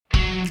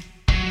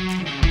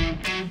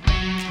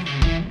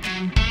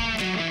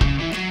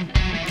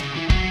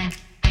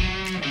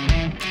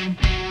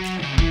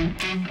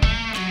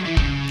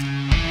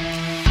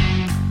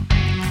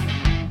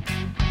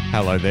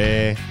Hello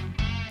there.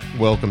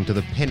 Welcome to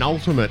the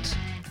penultimate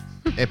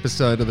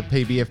episode of the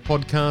PBF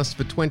podcast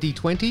for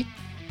 2020.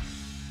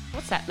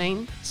 What's that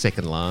mean?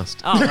 Second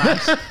last. Oh, right.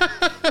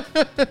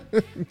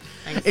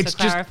 Thanks It's for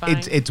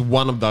clarifying. it's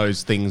one of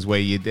those things where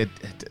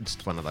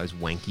it's one of those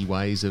wanky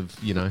ways of,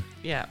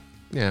 yeah.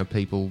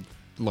 People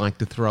like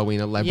to throw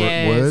in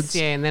elaborate words.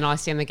 Yeah, and then I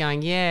stand there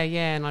going, yeah,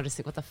 and I just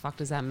think, what the fuck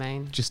does that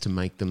mean? Just to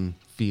make them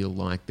feel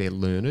like they're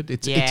learned.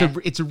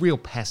 It's a real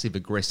passive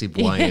aggressive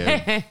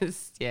way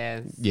of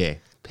Yes. yeah.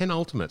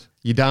 Penultimate.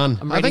 You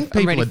done? I think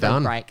people are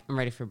done. I'm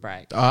ready for a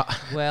break.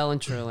 Well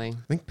and truly.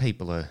 I think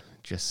people are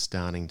just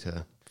starting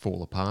to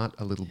fall apart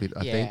a little bit,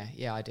 I think.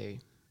 Yeah, I do.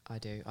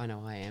 I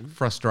know I am.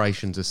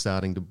 Frustrations are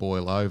starting to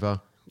boil over.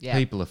 Yeah.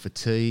 People are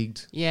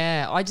fatigued.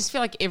 Yeah, I just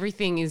feel like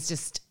everything is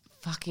just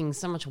fucking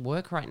so much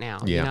work right now.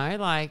 Yeah. You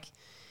know, like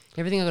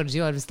everything I got to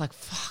do, I'm just like,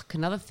 fuck,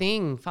 another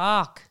thing.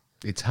 Fuck.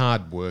 It's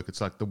hard work.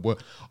 It's like the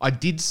work. I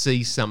did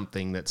see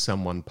something that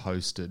someone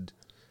posted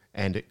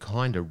and it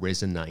kind of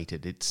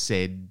resonated. It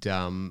said,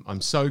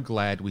 I'm so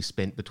glad we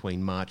spent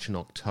between March and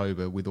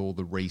October with all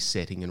the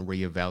resetting and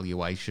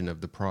reevaluation of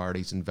the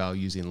priorities and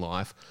values in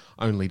life,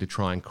 only to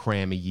try and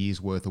cram a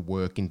year's worth of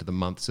work into the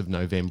months of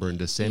November and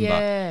December.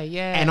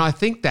 Yeah. And I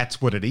think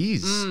that's what it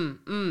is.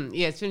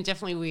 Yeah, it's been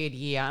definitely a weird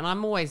year. And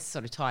I'm always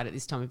sort of tired at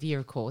this time of year,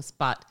 of course,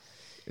 but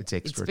It's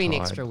been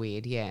tired. extra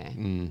weird, yeah.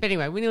 But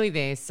anyway, we're nearly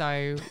there,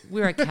 so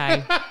we're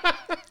okay.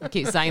 I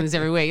keep saying this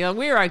every week. Like,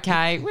 we're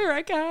okay. We're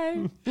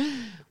okay.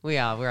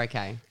 We're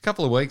okay. A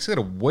couple of weeks. We've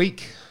got a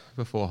week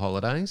before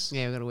holidays.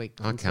 Yeah, we've got a week.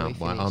 I can't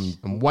wait.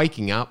 I'm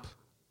waking up.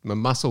 My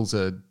muscles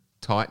are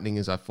tightening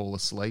as I fall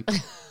asleep.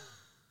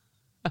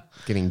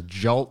 Getting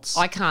jolts.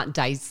 I can't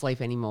days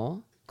sleep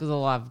anymore because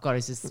all I've got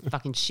is this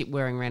fucking shit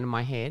whirring around in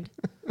my head.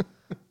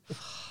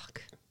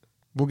 Fuck.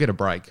 We'll get a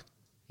break.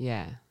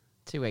 Yeah.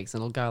 2 weeks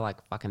and it'll go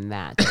like fucking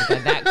that. It'll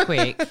go that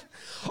quick.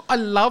 I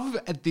love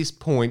at this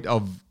point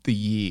of the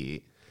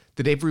year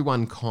that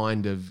everyone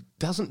kind of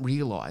doesn't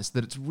realise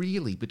that it's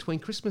really between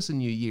Christmas and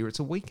New Year, it's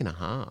a week and a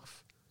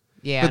half.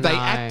 Yeah, but they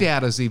act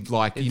out as if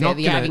like you're not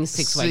going to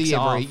six see weeks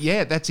every. off.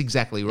 Yeah, that's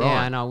exactly right.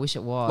 Yeah, I know. I wish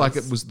it was. Like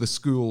it was the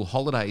school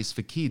holidays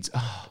for kids.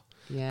 Oh,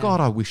 yeah. God,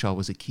 I wish I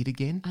was a kid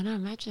again. I know,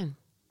 imagine.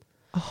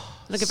 Oh,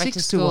 I'll get back 6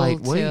 to school to 8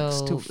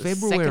 weeks till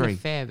February.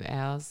 2nd of Feb,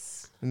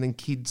 ours. And then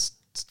kids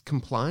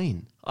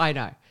complain. I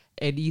know.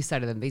 And you say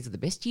to them, these are the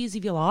best years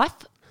of your life.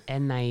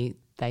 And they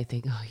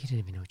think, oh, you don't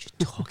even know what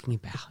you're talking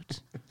about.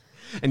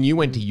 And you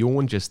went to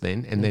yawn just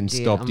then and then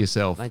stopped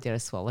yourself. I did. I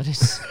swallowed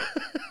it.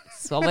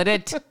 Swallowed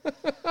it.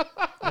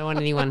 I don't want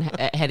anyone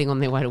heading on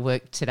their way to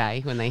work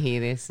today when they hear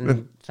this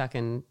and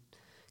fucking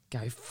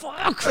go,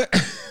 fuck.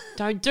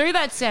 Don't do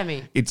that,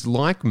 Sammy. It's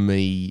like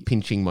me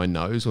pinching my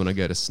nose when I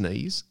go to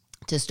sneeze.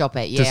 To stop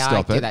it. Yeah,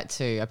 I do that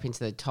too. I pinch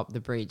the top of the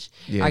bridge.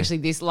 Yeah. Actually,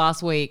 this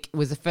last week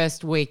was the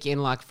first week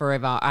in like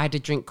forever. I had to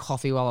drink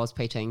coffee while I was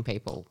PTing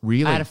people.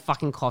 Really? I had a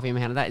fucking coffee in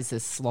my hand. That is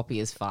as sloppy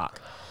as fuck.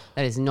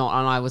 That is not.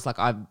 And I was like,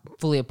 I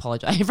fully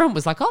apologise. Everyone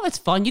was like, oh, that's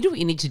fine. You do what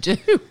you need to do.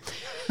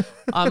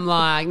 I'm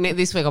like,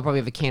 this week I'll probably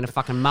have a can of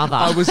fucking mother.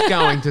 I was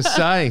going to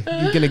say,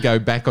 you're going to go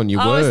back on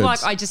your words. I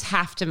was like, I just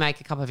have to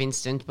make a cup of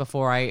instant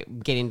before I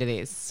get into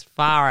this.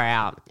 Far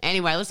out.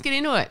 Anyway, let's get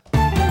into it.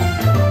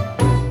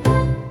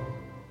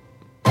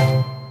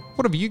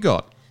 What have you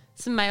got?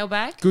 Some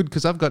mailbag. Good,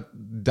 because I've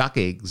got duck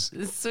eggs.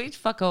 Sweet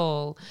fuck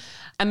all.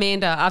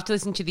 Amanda, after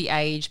listening to the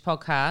Age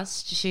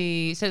podcast,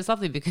 she said it's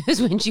lovely because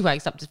when she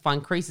wakes up to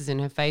find creases in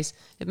her face,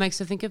 it makes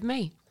her think of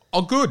me.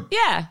 Oh, good.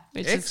 Yeah.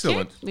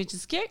 Excellent. Which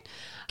is cute.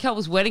 Kel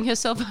was wetting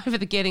herself over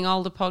the Getting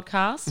Older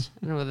podcast.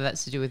 I don't know whether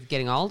that's to do with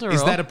getting older or...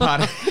 Is that a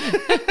part of...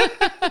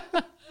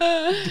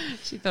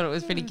 She thought it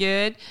was pretty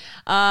good.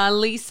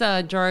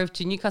 Lisa drove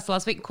to Newcastle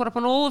last week and caught up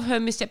on all of her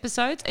missed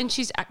episodes, and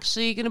she's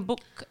actually going to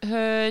book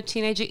her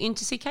teenager in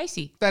to see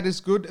Casey. That is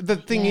good. The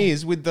thing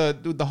is, with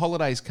the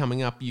holidays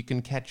coming up, you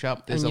can catch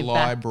up. There's a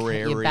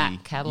library. Your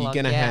back catalogue,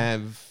 you're going to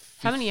have...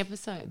 How many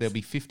episodes? There'll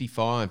be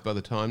 55 by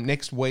the time.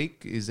 Next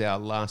week is our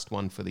last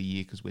one for the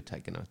year because we're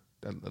taking a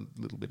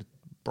little bit of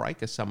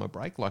break, a summer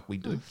break like we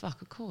do. Oh,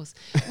 fuck, of course.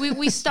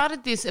 We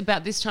started this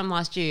about this time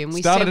last year. And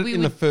we started said we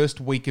in the first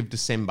week of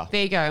December.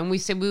 There you go. And we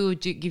said we would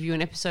give you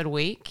an episode a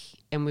week,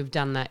 and we've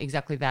done that,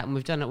 exactly that. And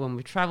we've done it when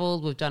we've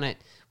travelled. We've done it.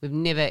 We've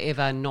never,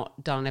 ever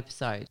not done an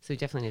episode. So we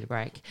definitely need a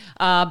break.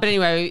 But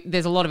anyway,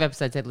 there's a lot of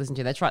episodes there to listen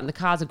to. That's right. And the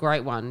car's a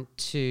great one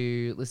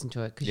to listen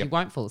to it because you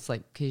won't fall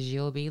asleep because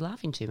you'll be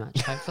laughing too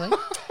much, hopefully.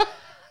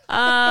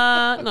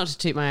 Not to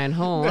toot my own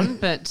horn,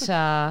 but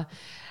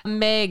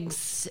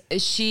Megs,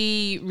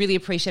 she really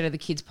appreciated the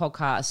kids'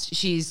 podcast.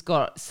 She's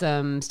got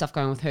some stuff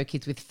going with her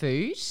kids with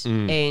food,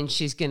 and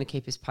she's going to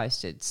keep us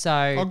posted.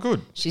 So,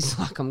 good. She's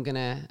like, I'm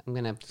gonna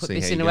put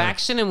this into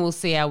action, and we'll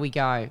see how we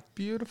go.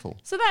 Beautiful.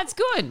 So that's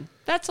good.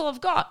 That's all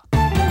I've got.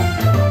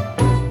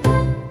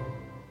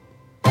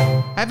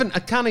 I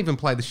can't even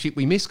play the shit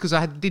we missed because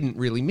I didn't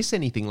really miss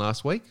anything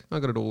last week. I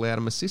got it all out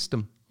of my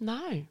system.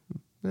 No.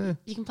 Yeah.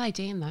 You can play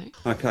Dan,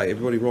 though. Okay,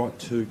 everybody right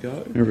to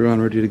go? Everyone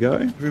ready to go?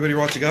 Everybody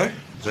right to go?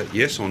 Is that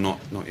yes or not?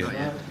 Not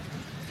yet.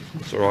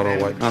 It's all right,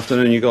 I'll wait.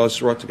 Afternoon, you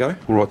guys right to go?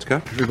 All right to go?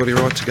 Everybody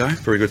right to go?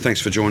 Very good, thanks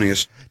for joining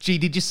us. Gee,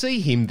 did you see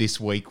him this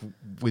week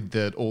with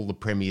all the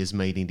premiers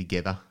meeting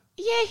together?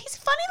 Yeah, he's a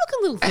funny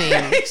looking little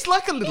thing. He's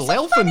like a little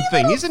elfin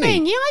thing, isn't he?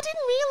 Yeah, I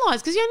didn't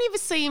realise because you only ever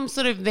see him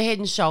sort of the head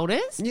and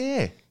shoulders.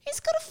 Yeah. He's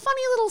got a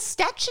funny little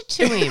stature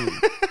to him.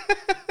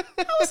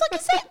 I was like,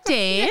 is that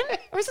Dan?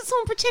 Or is it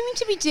someone pretending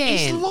to be Dan?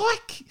 He's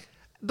like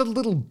the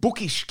little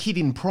bookish kid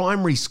in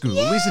primary school,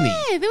 isn't he?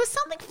 Yeah, there was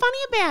something funny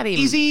about him.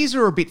 His ears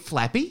are a bit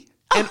flappy.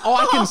 And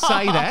I can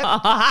say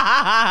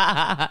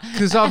that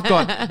because I've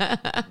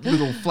got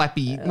little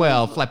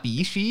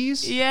flappy-ish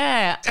ears.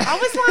 Yeah. I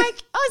was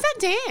like, oh, is that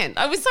Dan?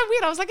 I was so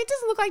weird. I was like, it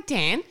doesn't look like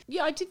Dan.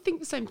 Yeah, I did think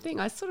the same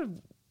thing. I sort of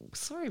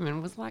saw him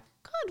and was like,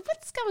 God,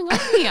 what's going on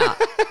here?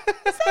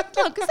 Is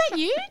that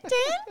you,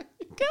 Dan?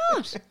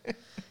 Gosh.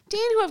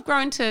 Dan, who I've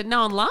grown to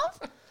know and love.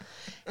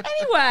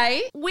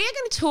 Anyway, we're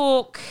going to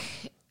talk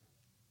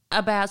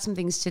about some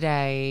things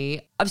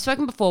today. I've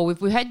spoken before.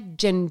 We've had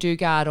Jen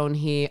Dugard on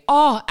here.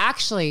 Oh,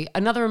 actually,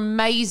 another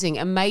amazing,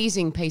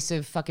 amazing piece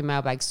of fucking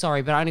mailbag.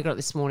 Sorry, but I only got it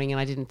this morning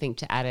and I didn't think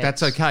to add it.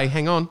 That's okay.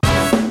 Hang on.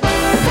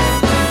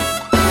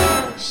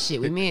 Shit,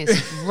 we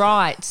missed.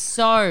 Right.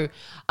 So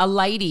a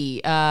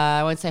lady,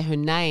 I won't say her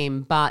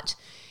name, but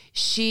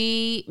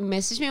she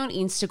messaged me on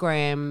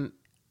Instagram.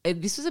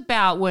 This was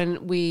about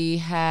when we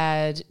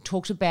had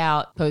talked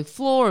about both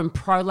floor and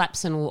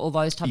prolapse and all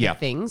those type of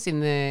things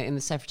in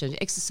the safe return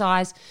to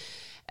exercise.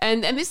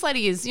 And this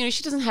lady is,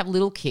 she doesn't have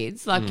little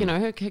kids. Like,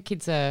 her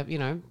kids are,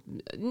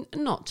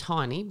 not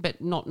tiny, but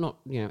not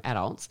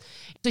adults.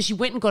 So she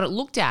went and got it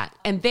looked at.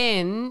 And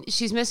then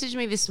she's messaged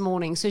me this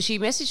morning. So she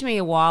messaged me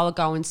a while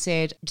ago and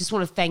said, just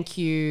want to thank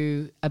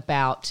you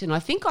about, and I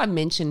think I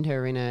mentioned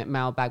her in a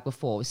mailbag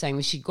before, saying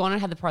that she'd gone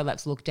and had the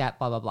prolapse looked at,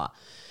 blah, blah, blah.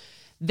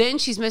 Then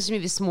she's messaged me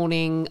this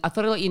morning. I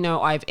thought I'd let you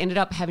know I've ended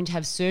up having to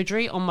have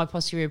surgery on my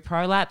posterior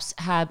prolapse.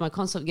 Had my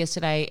consult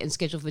yesterday and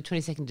scheduled for the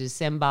 22nd of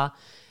December.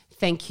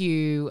 Thank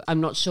you. I'm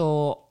not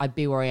sure I'd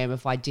be where I am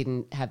if I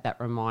didn't have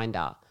that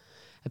reminder.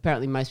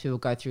 Apparently most people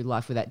go through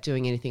life without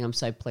doing anything. I'm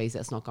so pleased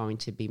that's not going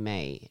to be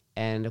me.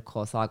 And, of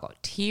course, I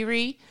got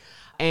teary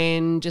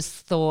and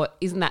just thought,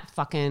 isn't that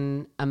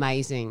fucking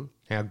amazing?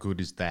 How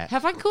good is that? How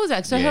fucking cool is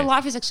that? So her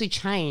life has actually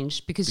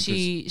changed because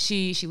she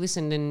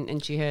listened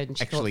and she heard and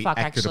she thought, fuck,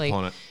 actually.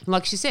 Upon it. And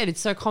like she said, it's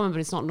so common,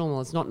 but it's not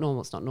normal. It's not normal.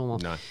 It's not normal.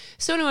 No.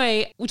 So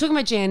anyway, we're talking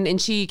about Jen and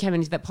she came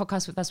into that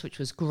podcast with us, which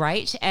was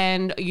great.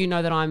 And you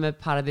know that I'm a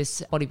part of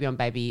this Body Beyond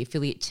Baby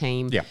affiliate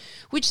team,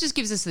 which just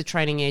gives us the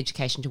training and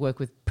education to work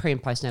with pre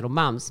and postnatal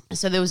mums.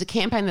 So there was a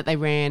campaign that they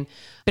ran.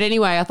 But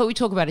anyway, I thought we'd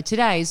talk about it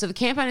today. So the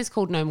campaign is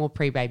called No More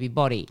Pre-Baby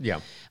Body. Yeah.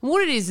 And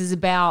what it is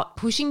about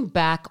pushing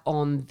back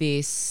on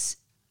this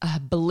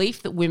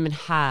belief that women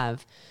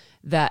have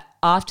that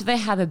after they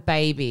have a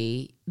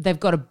baby,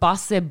 they've got to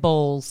bust their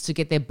balls to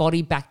get their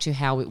body back to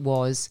how it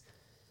was.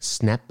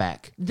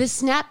 Snapback. The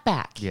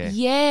snapback. Yeah.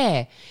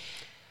 Yeah.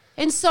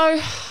 And so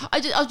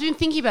I've been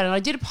thinking about it. And I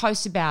did a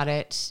post about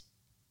it.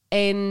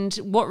 And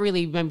what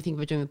really made me think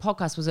about doing the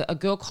podcast was a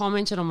girl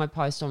commented on my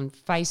post on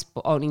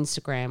Facebook, on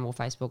Instagram or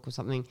Facebook or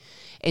something,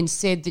 and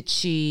said that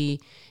she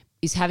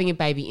is having a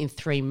baby in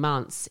 3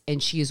 months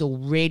and she is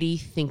already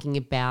thinking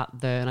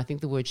about and I think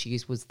the word she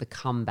used was the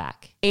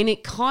comeback. And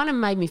it kind of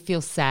made me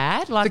feel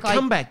sad. Like the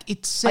comeback.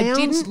 It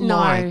sounds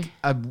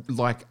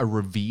like a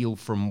reveal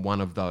from one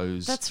of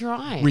those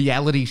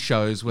reality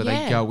shows where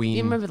they go in.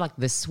 You remember like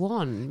The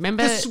Swan?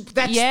 Remember? That's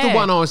the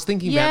one I was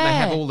thinking about. They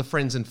have all the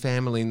friends and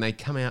family and they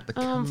come out the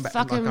comeback.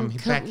 Like I'm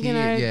back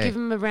here. Give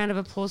them a round of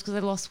applause because they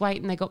lost weight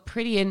and they got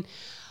pretty. And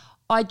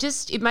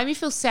it made me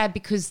feel sad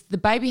because the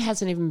baby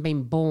hasn't even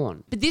been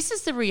born. But this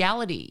is the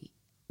reality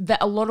that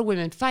a lot of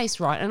women face,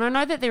 right? And I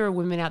know that there are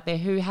women out there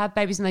who have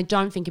babies and they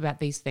don't think about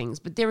these things,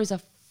 but there is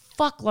a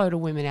fuckload of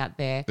women out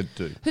there that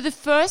do. Who the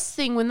first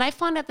thing when they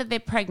find out that they're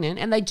pregnant,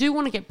 and they do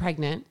want to get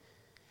pregnant,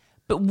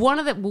 but one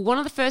of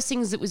the first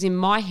things that was in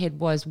my head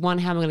was, one,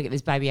 how am I going to get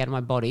this baby out of my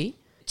body?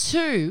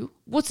 2,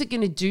 what's it going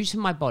to do to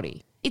my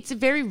body? It's a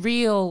very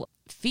real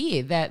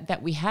fear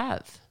that we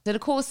have. That,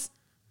 of course,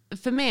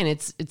 for men,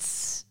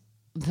 it's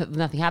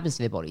nothing happens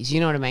to their bodies. You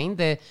know what I mean?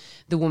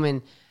 The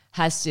woman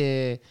has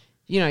to,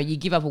 you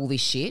give up all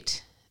this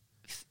shit.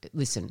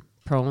 Listen,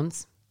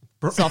 prawns,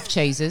 soft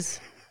cheeses,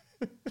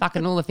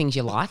 fucking all the things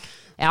you like,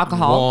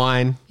 alcohol.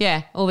 Wine.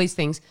 Yeah, all these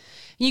things.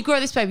 You grow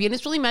this baby and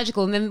it's really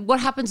magical. And then what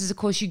happens is, of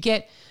course, you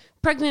get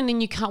pregnant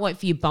and you can't wait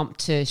for your bump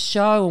to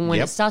show. And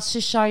when it starts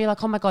to show, you're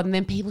like, oh my God. And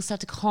then people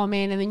start to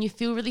comment and then you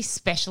feel really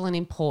special and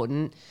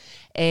important.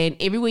 And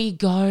everywhere you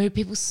go,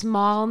 people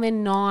smile and they're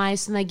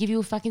nice and they give you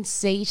a fucking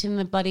seat in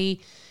the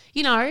bloody,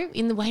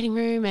 in the waiting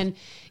room. And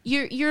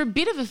you're a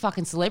bit of a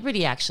fucking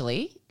celebrity,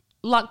 actually.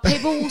 Like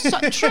people,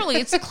 truly,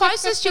 it's the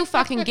closest you'll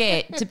fucking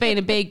get to being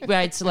a big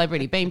grade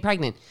celebrity, being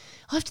pregnant.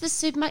 After the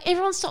supermarket,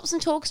 everyone stops and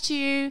talks to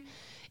you.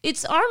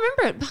 I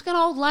remember it. Fucking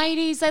old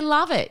ladies, they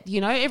love it.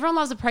 You know, everyone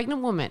loves a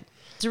pregnant woman.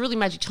 It's a really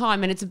magic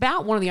time, and it's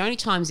about one of the only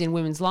times in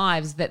women's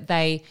lives that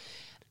they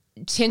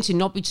tend to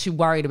not be too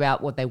worried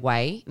about what they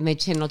weigh, and they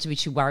tend not to be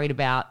too worried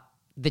about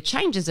the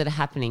changes that are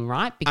happening,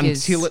 right?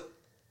 Because until it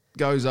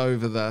goes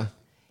over the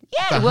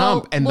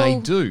hump, and they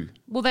do.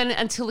 Well, then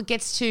until it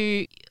gets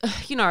to,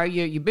 you know,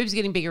 your boobs are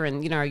getting bigger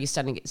and, you know, you're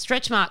starting to get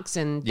stretch marks,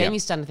 and then you're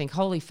starting to think,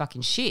 holy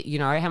fucking shit, you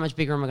know, how much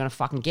bigger am I going to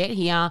fucking get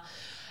here?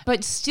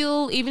 But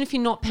still, even if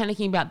you're not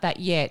panicking about that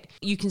yet,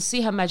 you can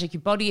see how magic your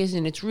body is,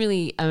 and it's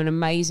really an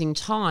amazing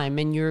time,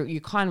 and you're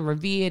kind of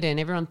revered and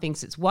everyone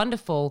thinks it's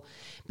wonderful.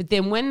 But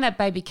then when that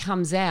baby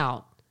comes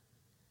out,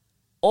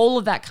 all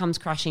of that comes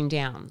crashing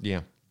down.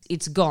 Yeah.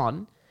 It's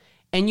gone,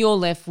 and you're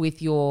left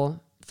with your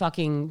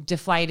fucking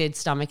deflated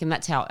stomach, and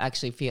that's how it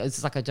actually feels.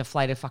 It's like a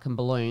deflated fucking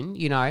balloon,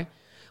 you know,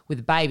 with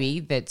a baby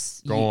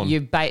that's gone.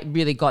 You've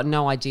really got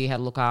no idea how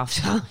to look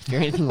after if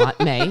you're anything like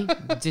me,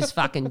 just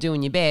fucking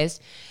doing your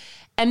best.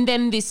 And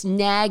then this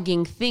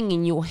nagging thing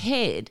in your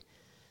head,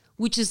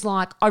 which is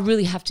like, I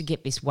really have to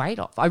get this weight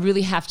off. I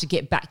really have to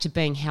get back to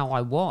being how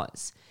I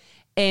was.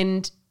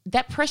 And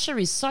that pressure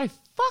is so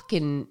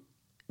fucking,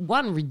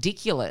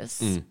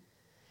 ridiculous.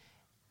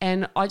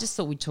 And I just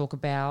thought we'd talk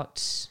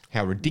about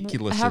how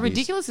ridiculous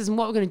it is and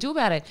what we're going to do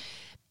about it.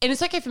 And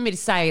it's okay for me to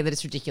say that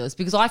it's ridiculous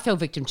because I fell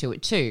victim to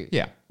it too.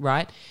 Yeah.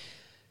 Right?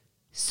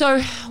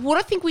 So what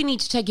I think we need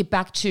to take it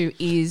back to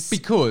is...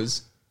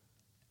 Because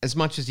as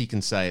much as you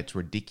can say it's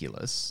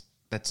ridiculous,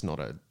 that's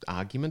not an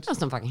argument. That's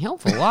not fucking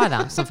helpful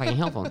either. It's not fucking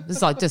helpful.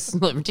 It's like just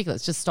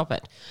ridiculous. Just stop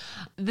it.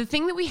 The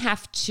thing that we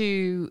have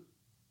to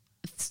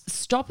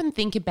stop and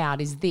think about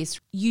is this.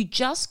 You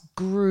just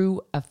grew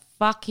a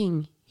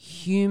fucking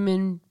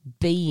human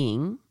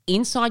being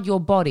inside your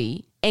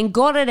body and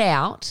got it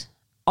out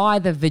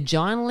either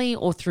vaginally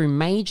or through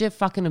major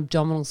fucking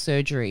abdominal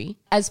surgery.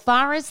 As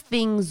far as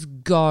things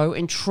go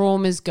and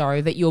traumas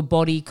go that your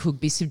body could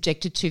be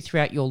subjected to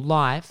throughout your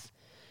life,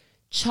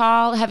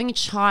 having a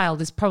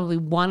child is probably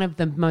one of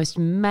the most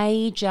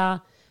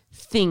major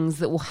things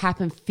that will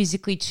happen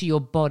physically to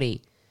your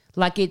body.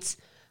 Like, it's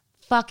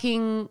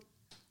fucking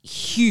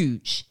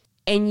huge.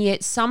 And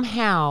yet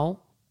somehow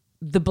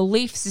the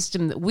belief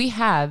system that we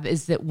have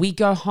is that we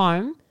go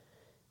home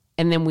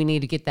and then we need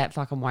to get that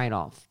fucking weight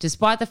off.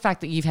 Despite the fact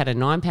that you've had a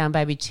 9-pound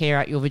baby tear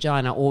out your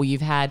vagina, or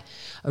you've had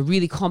a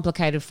really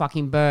complicated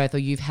fucking birth, or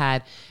you've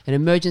had an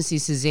emergency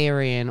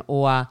cesarean,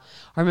 or I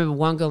remember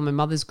one girl in my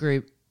mother's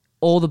group,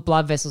 all the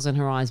blood vessels in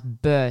her eyes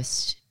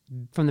burst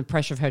from the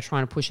pressure of her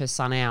trying to push her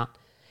son out.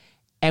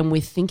 And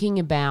we're thinking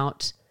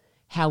about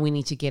how we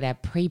need to get our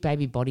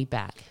pre-baby body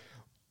back.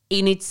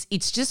 And it's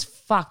just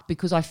fucked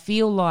because I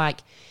feel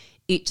like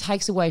it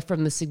takes away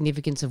from the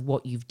significance of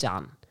what you've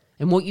done.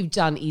 And what you've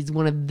done is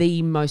one of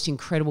the most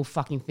incredible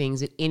fucking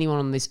things that anyone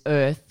on this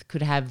earth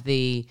could have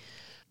the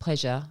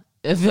pleasure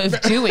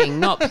of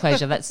doing. Not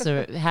pleasure, that's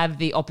to have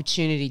the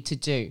opportunity to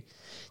do,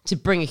 to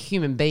bring a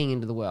human being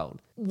into the world.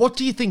 What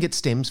do you think it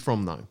stems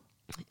from, though?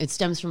 It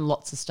stems from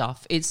lots of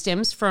stuff. It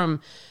stems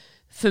from,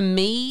 for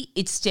me,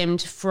 it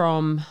stemmed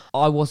from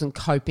I wasn't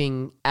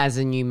coping as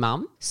a new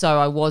mum. So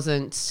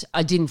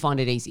I didn't find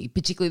it easy.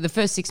 Particularly the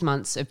first 6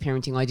 months of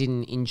parenting I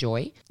didn't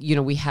enjoy. You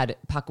know,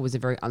 Parker was a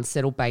very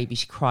unsettled baby.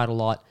 She cried a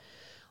lot.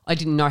 I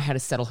didn't know how to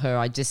settle her.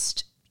 I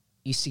just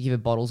used to give her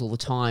bottles all the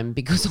time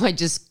because I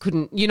just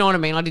couldn't, you know what I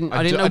mean? I didn't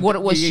know what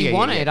it was she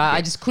wanted. I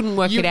just couldn't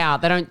work it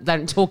out. They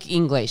don't talk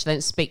English. They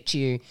don't speak to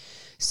you.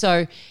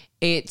 So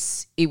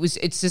it's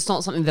just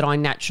not something that I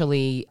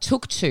naturally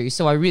took to.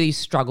 So I really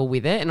struggle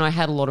with it, and I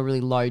had a lot of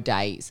really low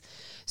days.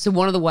 So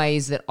one of the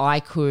ways that I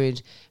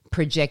could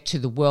project to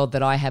the world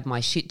that I had my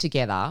shit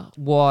together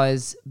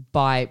was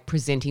by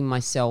presenting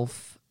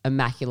myself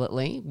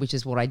immaculately, which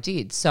is what I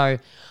did. So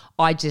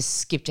I just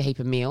skipped a heap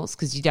of meals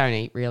because you don't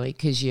eat really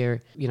because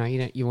you're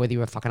whether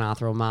you're a fucking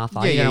Arthur or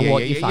Martha, you don't know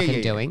what you're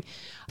fucking doing.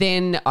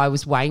 Then I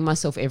was weighing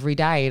myself every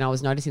day and I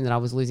was noticing that I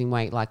was losing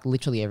weight like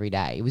literally every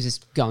day. It was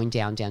just going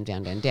down, down,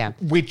 down, down, down.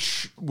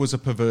 Which was a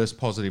perverse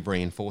positive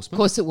reinforcement. Of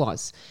course it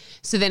was.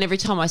 So then every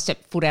time I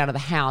stepped foot out of the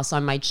house, I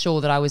made sure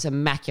that I was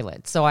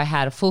immaculate. So I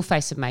had a full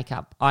face of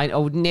makeup. I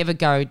would never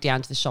go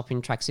down to the shop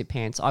in tracksuit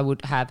pants. I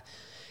would have...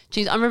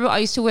 Geez, I remember I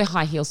used to wear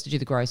high heels to do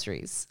the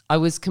groceries. I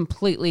was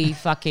completely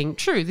fucking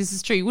true. This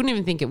is true. You wouldn't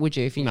even think it, would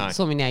you? If you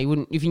saw me now, you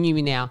wouldn't. If you knew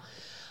me now,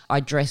 I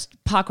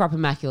dressed Parker up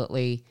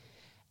immaculately,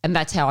 and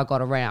that's how I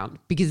got around.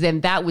 Because then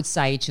that would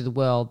say to the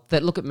world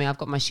that look at me, I've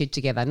got my shit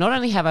together. Not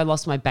only have I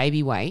lost my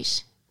baby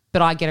weight,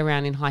 but I get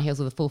around in high heels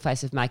with a full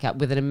face of makeup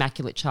with an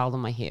immaculate child on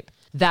my hip.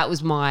 That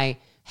was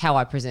how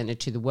I presented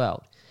to the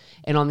world.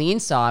 And on the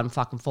inside, I'm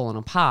fucking falling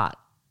apart.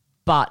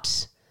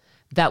 But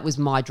that was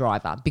my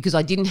driver because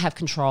I didn't have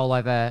control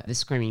over the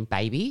screaming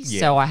babies.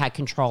 So I had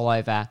control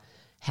over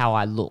how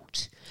I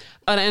looked.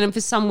 And for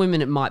some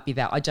women, it might be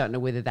that. I don't know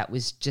whether that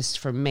was just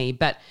from me.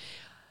 But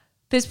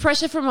there's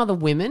pressure from other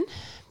women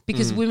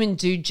because women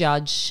do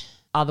judge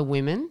other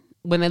women.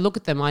 When they look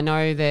at them, I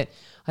know that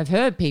I've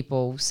heard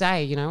people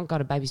say, you know, God,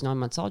 a baby's 9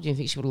 months old. Do you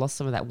think she would have lost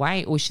some of that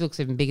weight? Or she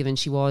looks even bigger than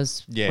she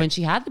was when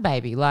she had the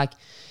baby. Like,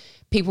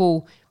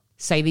 people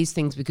say these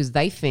things because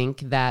they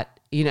think that,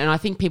 you know, and I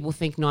think people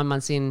think 9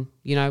 months in,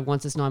 you know,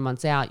 once it's 9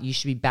 months out, you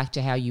should be back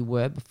to how you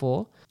were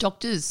before.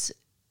 Doctors,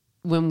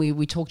 when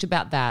we talked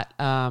about that,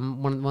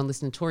 one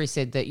listener, Tori,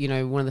 said that, you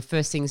know, one of the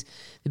first things,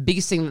 the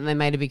biggest thing that they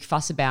made a big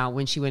fuss about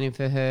when she went in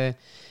for her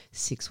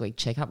 6-week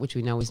checkup, which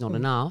we know is not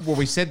enough. Well,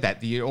 we said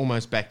that you're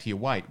almost back to your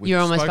weight. You're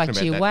almost back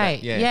to your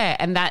weight. Yeah,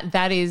 and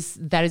that is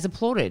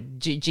applauded.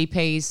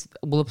 GPs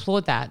will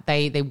applaud that.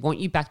 They want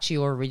you back to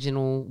your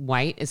original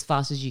weight as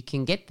fast as you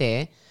can get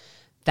there.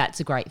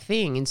 That's a great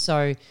thing. And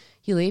so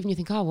you leave and you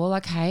think, oh, well,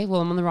 okay, well,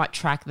 I'm on the right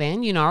track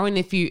then, you know. And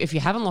if you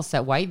haven't lost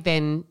that weight,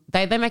 then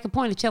they make a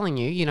point of telling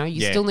you, you know,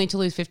 you still need to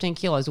lose 15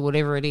 kilos or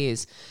whatever it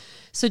is.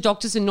 So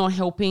doctors are not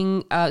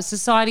helping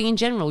society in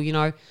general, you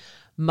know,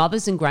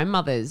 mothers and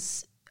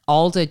grandmothers,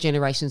 older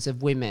generations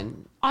of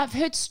women. I've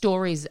heard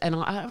stories, and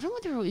I don't know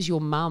whether it was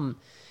your mum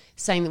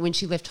saying that when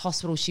she left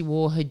hospital, she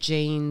wore her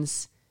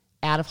jeans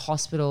out of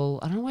hospital.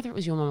 I don't know whether it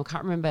was your mum. I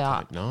can't remember. I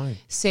don't know.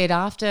 Said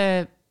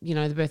after, you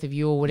know, the birth of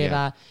you or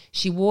whatever,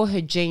 she wore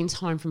her jeans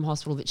home from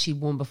hospital that she'd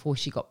worn before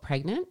she got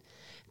pregnant.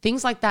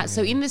 Things like that.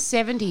 So in the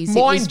 70s,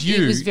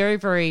 it was very,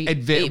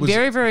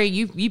 very,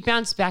 you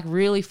bounced back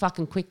really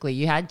fucking quickly.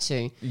 You had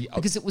to,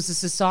 because it was a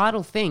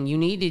societal thing.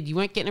 You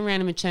weren't getting around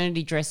in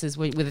maternity dresses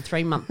with a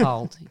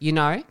 3-month-old, you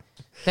know?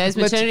 Those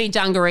maternity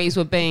dungarees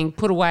were being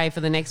put away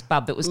for the next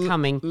bub that was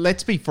coming.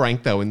 Let's be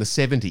frank, though. In the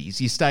 70s,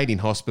 you stayed in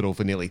hospital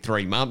for nearly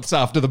 3 months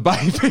after the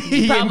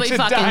baby. Probably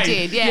fucking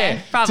did, yeah.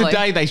 Probably.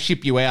 Today, they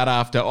ship you out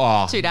after,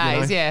 2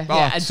 days,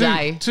 a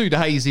day. 2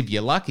 days if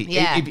you're lucky.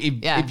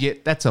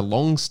 If that's a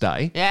long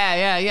stay.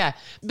 Yeah.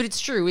 But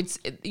it's true. It's,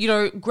 you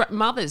know,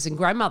 mothers and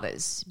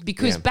grandmothers,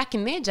 because back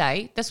in their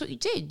day, that's what you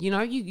did. You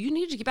know, you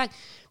needed to get back.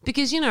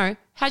 Because, you know,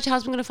 how's your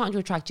husband going to find you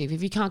attractive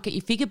if you can't get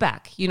your figure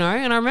back, you know?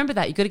 And I remember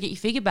that. You got to get your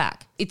figure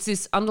back. It's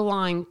this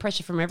underlying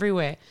pressure from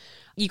everywhere.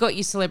 You got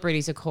your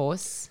celebrities, of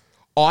course.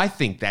 I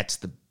think that's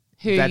the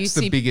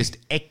biggest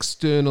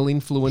external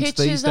influence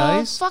these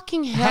days.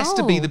 Fucking hell. Has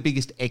to be the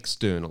biggest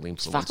external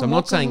influence. I'm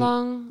not saying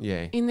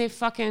in their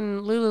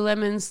fucking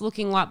Lululemons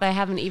looking like they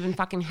haven't even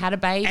fucking had a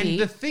baby. And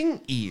the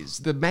thing is,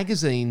 the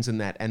magazines and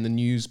that and the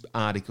news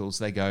articles,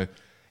 they go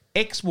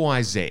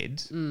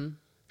XYZ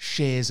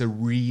shares a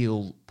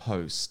real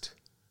post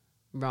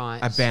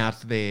about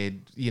their,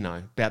 you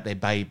know, about their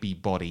baby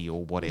body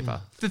or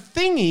whatever. The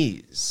thing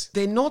is,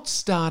 they're not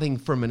starting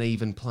from an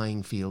even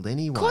playing field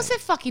anyway. Of course they're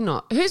fucking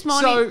not. Who's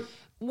minding?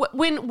 So,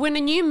 when a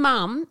new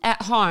mum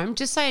at home,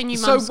 just say a new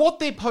mum. So what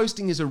they're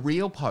posting is a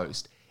real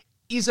post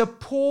is a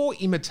poor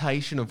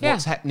imitation of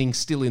what's happening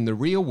still in the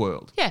real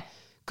world. Yeah,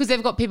 because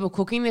they've got people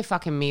cooking their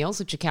fucking meals,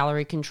 which are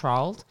calorie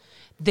controlled.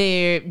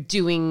 They're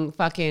doing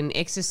fucking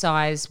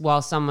exercise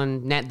while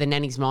the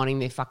nanny's minding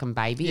their fucking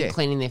baby and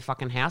cleaning their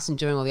fucking house and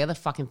doing all the other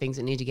fucking things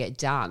that need to get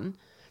done.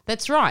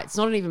 That's right. It's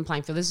not an even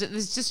playing field.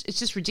 It's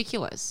just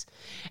ridiculous.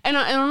 And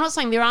I'm not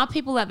saying there are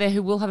people out there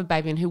who will have a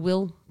baby and who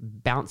will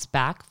bounce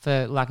back,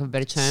 for lack of a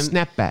better term.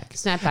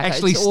 Snapback.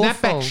 Actually,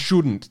 snapback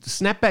shouldn't.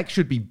 Snapback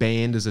should be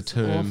banned as a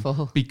term.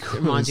 Awful. Because it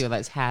reminds you of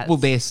those hats. Well,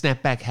 they're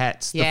snapback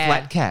hats, the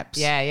flat caps.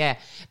 Yeah.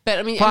 But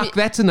I mean,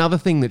 that's another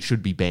thing that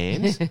should be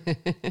banned.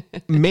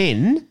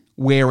 Men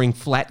wearing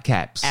flat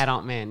caps.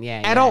 Adult men,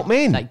 Adult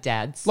men. Like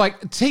dads.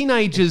 Like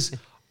teenagers,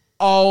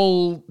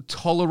 I'll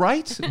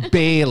tolerate,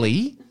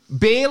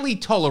 barely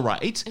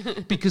tolerate,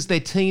 because they're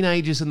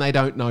teenagers and they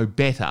don't know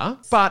better.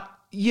 But,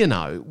 you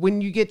know,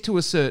 when you get to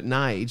a certain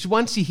age,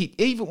 once you hit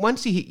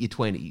your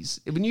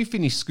 20s, when you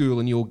finish school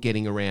and you're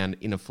getting around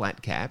in a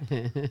flat cap,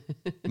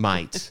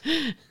 mate.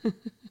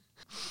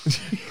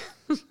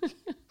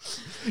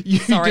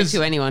 Sorry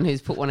to anyone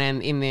who's put one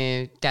in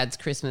their dad's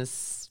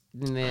Christmas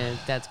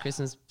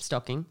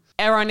stocking.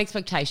 Our own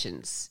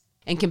expectations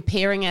and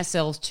comparing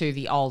ourselves to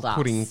the old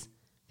us.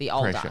 The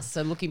old us.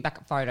 So looking back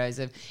at photos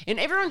of, and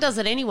everyone does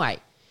it anyway.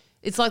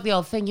 It's like the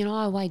old thing, you know,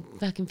 I weighed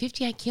fucking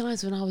 58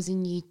 kilos when I was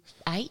in year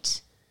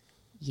 8.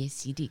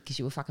 Yes, you did, because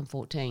you were fucking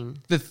 14.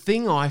 The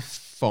thing I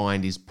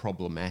find is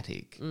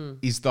problematic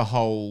is the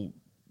whole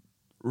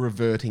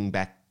reverting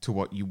back to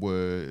what you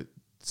were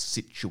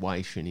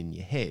situation in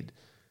your head.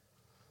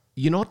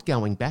 You're not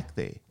going back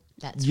there.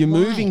 You're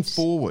moving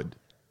forward.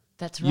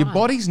 That's right. Your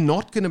body's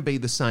not going to be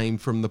the same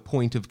from the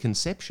point of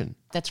conception.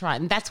 That's right.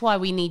 And that's why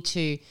we need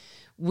to...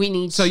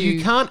 So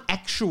you can't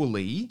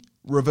actually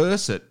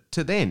reverse it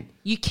to then.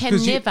 You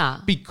can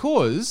never.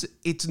 Because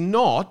it's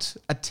not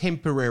a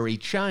temporary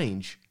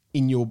change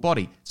in your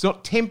body. It's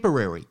not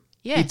temporary.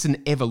 Yeah. It's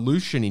an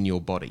evolution in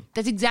your body.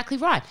 That's exactly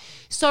right.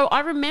 So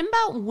I remember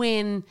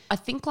when, I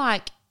think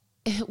like,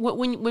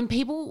 when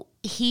people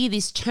hear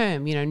this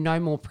term, you know, no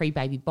more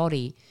pre-baby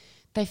body,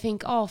 they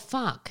think, oh,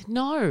 fuck,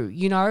 no.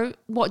 You know,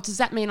 what does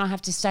that mean? I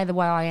have to stay the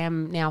way I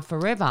am now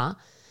forever?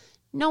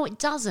 No, it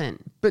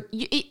doesn't. But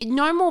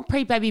no more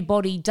pre-baby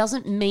body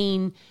doesn't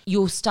mean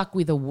you're stuck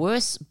with a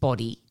worse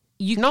body.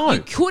 You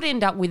could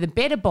end up with a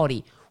better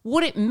body.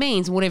 What it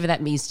means, whatever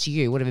that means to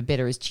you, whatever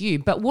better is to you,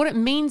 but what it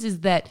means is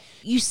that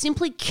you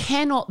simply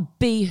cannot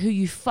be who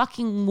you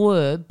fucking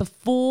were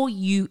before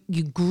you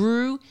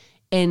grew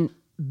and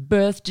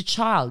birthed a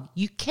child.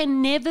 You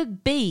can never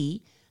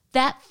be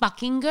that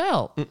fucking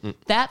girl,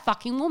 that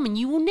fucking woman.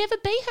 You will never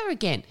be her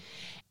again.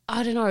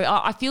 I don't know.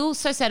 I feel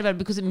so sad about it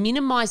because it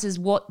minimizes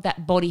what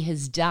that body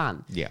has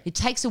done. Yeah. It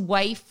takes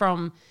away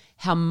from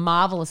how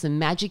marvelous and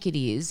magic it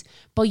is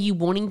by you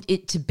wanting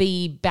it to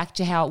be back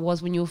to how it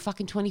was when you were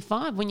fucking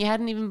 25, when you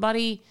hadn't even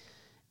bloody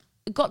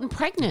gotten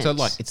pregnant. So,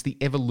 like, it's the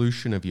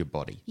evolution of your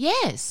body.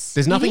 Yes.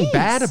 There's nothing it is.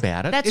 bad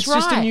about it. That's it's right.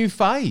 just a new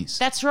phase.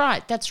 That's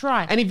right. That's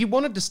right. And if you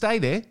wanted to stay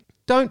there,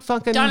 don't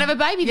have a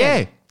baby Yeah.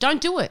 then.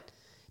 Don't do it.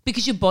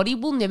 Because your body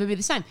will never be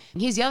the same.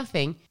 And here's the other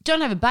thing.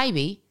 Don't have a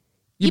baby.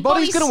 Your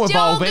body's going to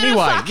evolve anyway.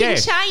 Fucking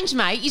change,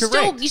 mate. You're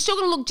Correct. still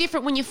going to look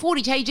different when you're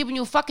 40 to how you did when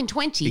you were fucking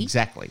 20.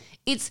 Exactly.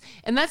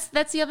 And that's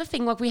the other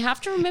thing. Like, we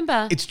have to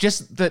remember. It's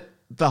just that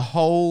the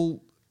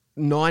whole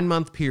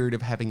 9-month period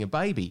of having a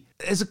baby,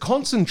 there's a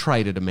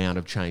concentrated amount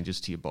of changes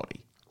to your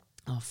body.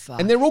 Oh, fuck.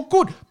 And they're all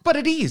good. But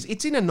it is.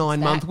 It's in a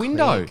 9-month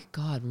window. Quick.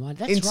 God,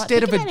 that's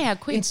Instead right. Think about how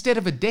quick. Instead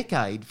of a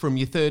decade from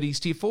your 30s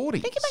to your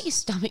 40s. Think about your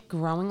stomach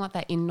growing like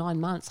that in 9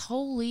 months.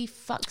 Holy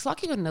fuck. It's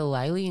like you got an little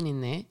alien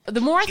in there.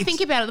 The more I think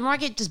about it, the more I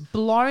get just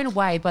blown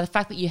away by the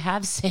fact that you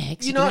have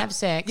sex. You can have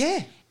sex.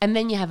 Yeah. And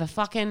then you have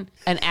an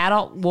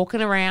adult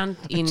walking around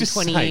in Just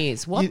 20 say,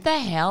 years. What the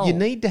hell? You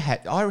need to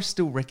have... I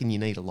still reckon you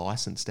need a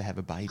license to have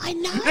a baby. I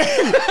know.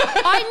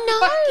 I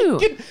know.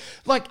 It's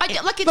Look,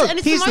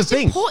 here's the most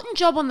thing. important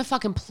job on the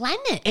fucking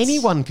planet.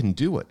 Anyone can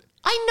do it.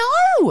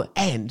 I know.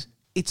 And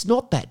it's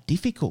not that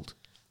difficult.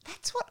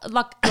 That's what,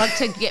 like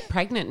to get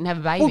pregnant and have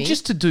a baby. Well,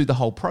 just to do the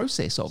whole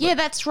process of it. Yeah,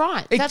 that's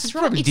right. It's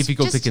probably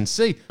difficult to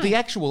conceive. The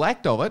actual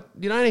act of it,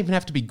 you don't even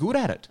have to be good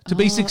at it to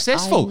be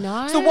successful. I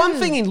know. It's the one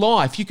thing in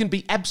life you can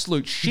be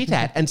absolute shit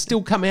at and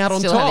still come out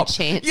on top.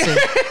 Still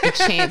have a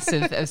chance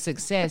of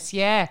success,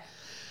 yeah.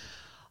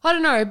 I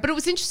don't know, but it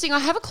was interesting. I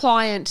have a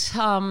client,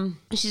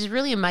 she's a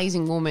really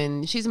amazing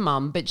woman. She's a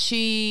mum, but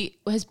she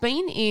has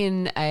been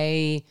in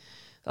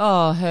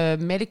her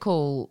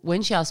medical,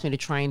 when she asked me to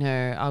train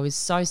her, I was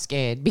so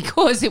scared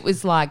because it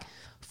was like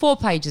 4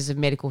 pages of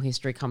medical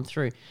history come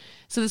through.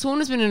 So this woman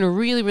has been in a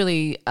really,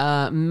 really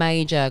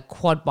major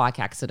quad bike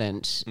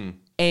accident.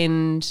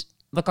 And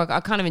look, I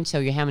can't even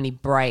tell you how many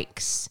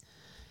breaks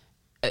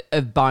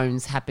of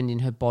bones happened in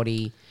her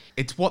body.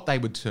 It's what they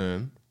would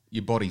term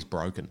your body's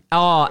broken.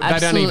 Oh, absolutely they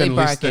don't even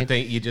broken. list the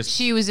thing. You just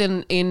She was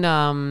in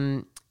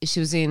she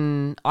was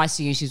in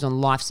ICU. She was on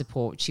life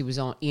support. She was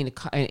in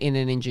an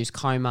induced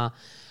coma.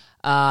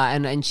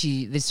 And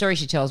the story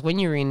she tells, when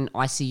you're in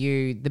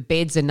ICU, the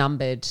beds are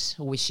numbered,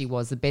 or she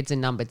was, the beds are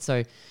numbered.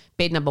 So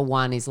bed number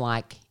 1 is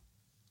like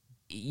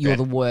you're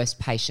the worst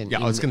patient in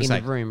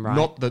the room, right?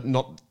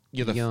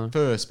 You're the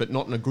first, but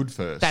not in a good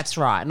first. That's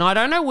right. And I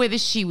don't know whether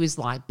she was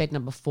like bed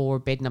number 4 or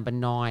bed number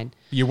 9.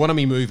 You want to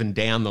be moving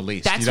down the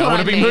list. That's you don't what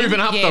want to I be mean. moving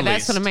up the list. Yeah,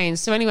 that's what I mean.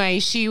 So anyway,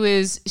 she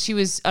was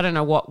I don't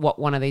know what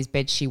one of these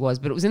beds she was,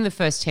 but it was in the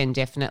first 10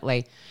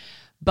 definitely.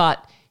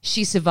 But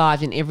she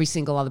survived and every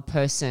single other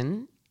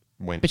person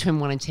between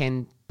 1 and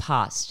 10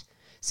 passed.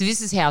 So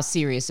this is how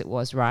serious it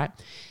was, right?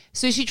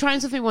 So she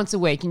trains with me once a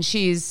week and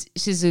she's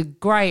a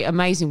great,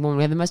 amazing woman.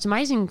 We have the most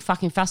amazing,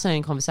 fucking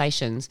fascinating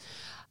conversations.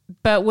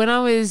 But when I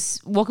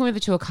was walking with her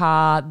to a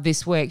car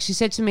this week, she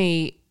said to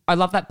me, I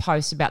love that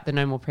post about the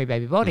no more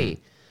pre-baby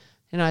body.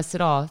 And I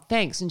said, oh,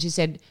 thanks. And she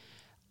said,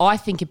 I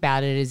think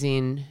about it as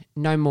in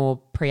no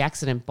more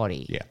pre-accident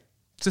body. Yeah.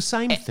 It's the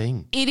same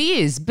thing. It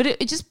is, but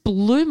it just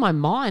blew my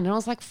mind. And I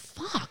was like,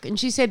 fuck. And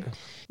she said,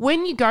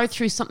 when you go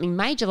through something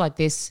major like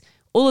this,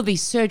 all of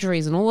these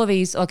surgeries and all of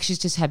these, like she's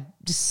just had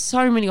just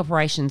so many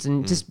operations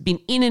and just been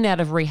in and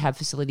out of rehab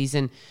facilities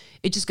and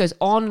it just goes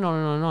on and on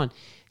and on and on.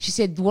 She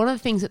said, one of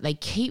the things that they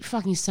keep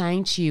fucking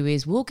saying to you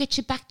is, we'll get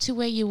you back to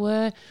where you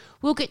were.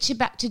 We'll get you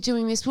back to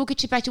doing this. We'll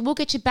get you back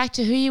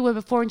to who you were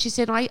before. And she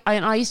said,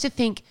 I used to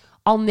think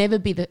I'll never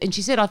be and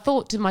she said, I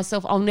thought to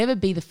myself, I'll never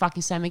be the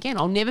fucking same again.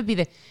 I'll never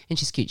be and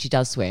she's cute. She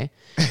does swear.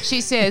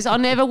 She says, I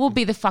never will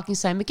be the fucking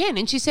same again.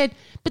 And she said,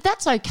 but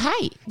that's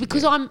okay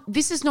because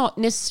this is not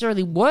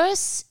necessarily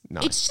worse. No.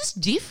 It's just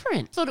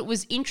different. I thought it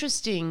was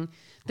interesting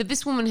that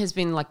this woman has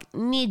been like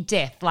near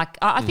death. Like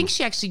I think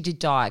she actually did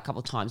die a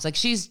couple of times. Like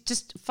she's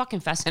just fucking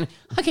fascinating.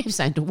 I keep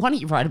saying to her, why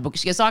don't you write a book?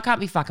 She goes, I can't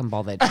be fucking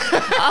bothered.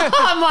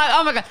 I'm like,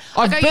 oh my God.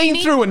 I've been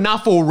through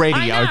enough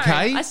already,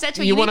 okay? I said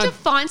to her, you need to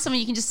find someone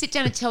you can just sit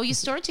down and tell your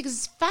story to because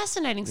it's a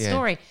fascinating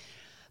story.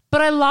 But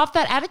I love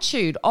that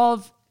attitude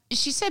of,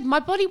 she said, my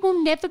body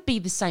will never be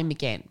the same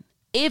again,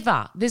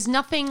 ever. There's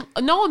nothing,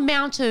 no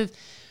amount of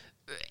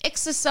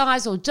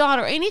exercise or diet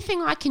or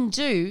anything I can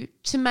do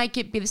to make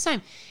it be the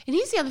same. And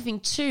here's the other thing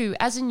too,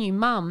 as a new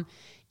mum,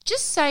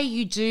 just say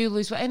you do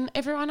lose weight, and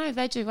everyone, I know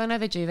they do.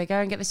 They go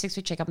and get the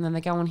 6-week checkup and then they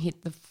go and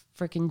hit the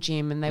freaking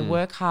gym and they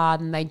work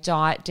hard and they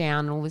diet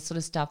down and all this sort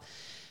of stuff.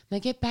 And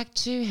they get back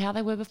to how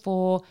they were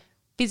before.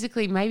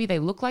 Physically, maybe they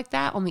look like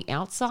that on the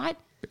outside.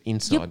 But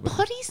inside, your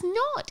body's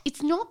not.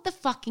 It's not the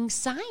fucking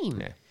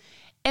same. Yeah.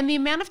 And the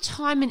amount of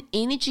time and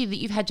energy that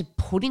you've had to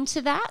put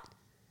into that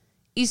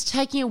is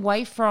taking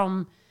away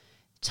from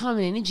time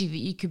and energy that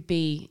you could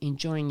be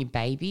enjoying your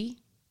baby,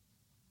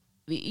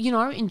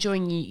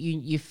 enjoying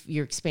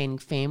your expanding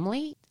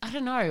family. I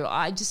don't know.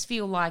 I just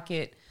feel like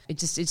it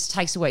just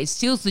takes away. It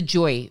steals the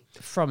joy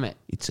from it.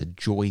 It's a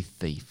joy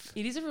thief.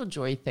 It is a real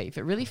joy thief.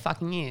 It really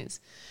fucking is.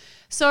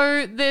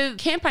 So the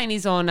campaign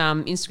is on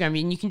Instagram,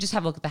 and you can just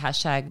have a look at the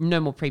hashtag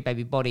No More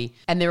Pre-Baby Body.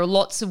 And there are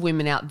lots of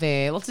women out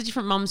there, lots of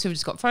different mums who have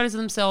just got photos of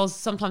themselves,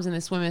 sometimes in their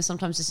swimmers,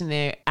 sometimes just in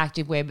their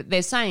activewear. But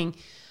they're saying,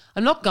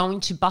 I'm not going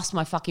to bust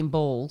my fucking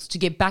balls to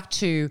get back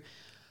to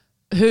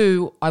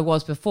who I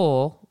was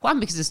before. One,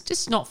 because it's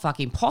just not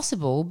fucking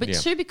possible. But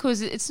two,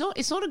 because it's not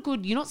a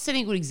good, you're not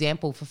setting a good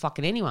example for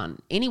fucking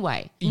anyone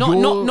anyway.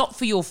 Not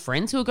for your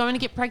friends who are going to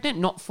get pregnant,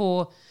 not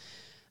for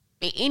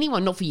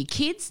anyone, not for your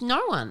kids,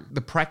 no one.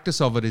 The practice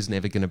of it is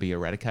never going to be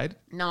eradicated.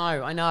 No,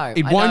 I know.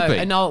 It won't be.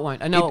 I know it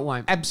won't. It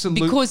won't.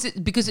 Absolutely.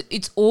 Because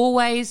it's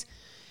always,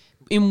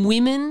 in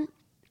women,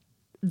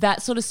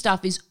 that sort of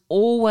stuff is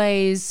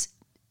always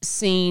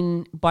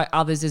seen by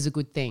others as a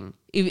good thing.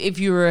 If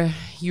you're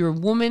a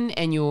woman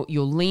and you're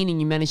lean and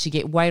you manage to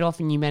get weight off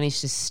and you manage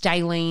to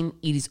stay lean,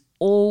 it is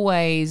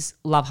always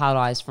love hard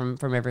eyes from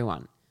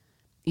everyone.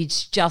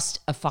 It's just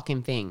a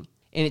fucking thing.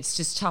 And it's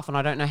just tough, and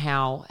I don't know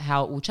how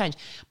it will change.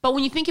 But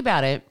when you think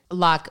about it,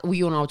 like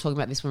you and I were talking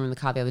about this when we were in the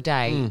car the other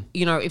day,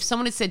 if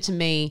someone had said to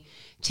me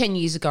 10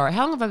 years ago,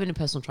 how long have I been a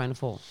personal trainer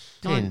for?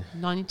 10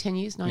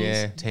 years? 9 yeah,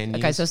 years? 10 years.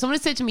 Okay, so if someone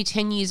had said to me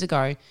 10 years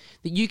ago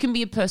that you can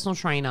be a personal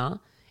trainer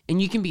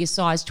and you can be a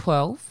size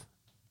 12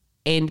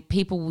 and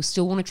people will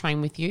still want to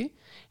train with you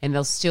and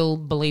they'll still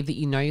believe that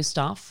you know your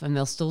stuff and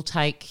they'll still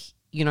take,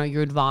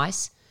 your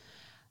advice,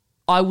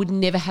 I would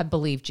never have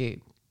believed you.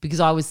 Because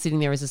I was sitting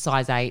there as a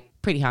size 8,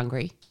 pretty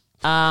hungry,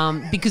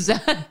 because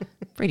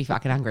pretty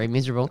fucking hungry,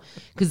 miserable,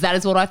 because that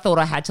is what I thought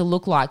I had to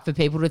look like for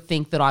people to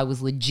think that I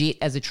was legit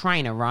as a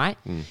trainer, right?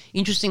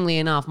 Interestingly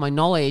enough, my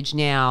knowledge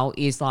now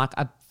is like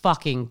a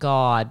fucking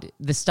God.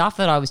 The stuff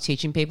that I was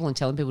teaching people and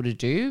telling people to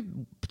do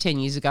 10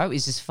 years ago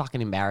is just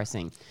fucking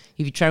embarrassing.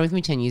 If you trained with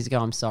me 10 years ago,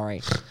 I'm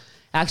sorry.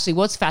 Actually,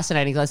 what's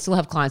fascinating is I still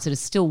have clients that are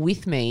still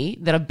with me,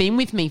 that have been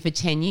with me for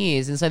 10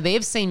 years, and so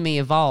they've seen me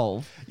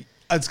evolve.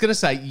 I was going to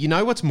say,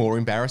 what's more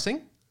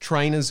embarrassing?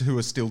 Trainers who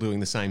are still doing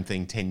the same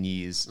thing 10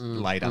 years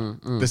later.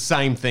 The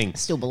same thing.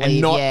 Still believe,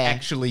 and not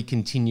actually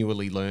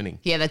continually learning.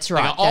 Yeah, that's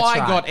right.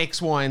 Like, I got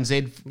X, Y, and Z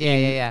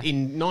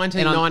in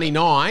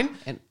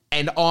 1999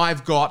 and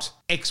I've got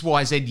X,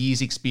 Y, Z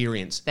years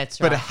experience. That's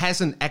right. But it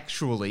hasn't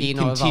actually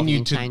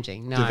continued to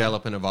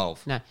develop and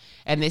evolve. No,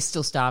 and they're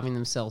still starving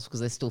themselves because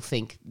they still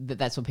think that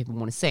that's what people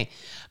want to see.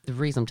 The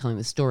reason I'm telling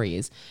the story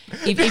is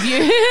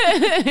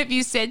if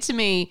you said to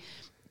me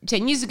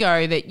 10 years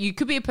ago that you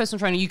could be a personal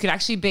trainer, you could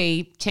actually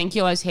be 10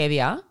 kilos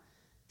heavier,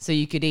 so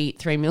you could eat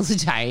 3 meals a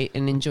day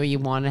and enjoy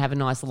your wine and have a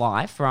nice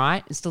life,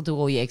 right? And still do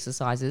all your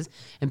exercises,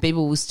 and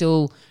people will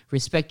still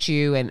respect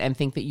you and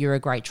think that you're a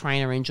great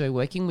trainer and enjoy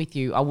working with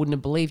you. I wouldn't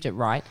have believed it,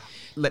 right?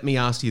 Let me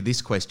ask you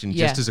this question,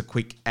 just as a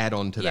quick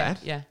add-on to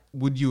that. Yeah.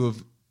 Would you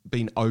have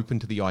been open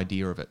to the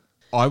idea of it?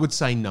 I would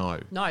say no.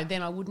 No,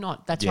 then I would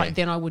not. That's right.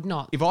 Then I would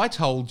not. If I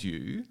told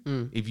you,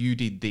 if you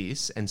did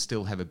this and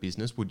still have a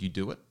business, would you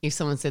do it? If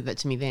someone said that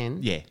to me then?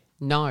 Yeah.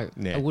 No,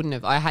 I wouldn't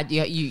have. I had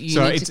you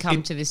need to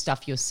come to this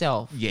stuff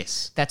yourself.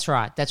 Yes. That's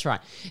right.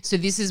 So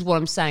this is what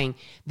I'm saying.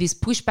 This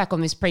pushback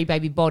on this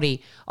pre-baby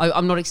body,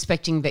 I'm not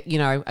expecting that,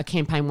 a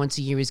campaign once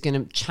a year is going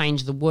to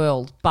change the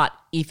world. But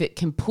if it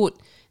can put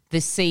the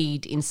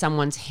seed in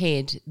someone's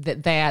head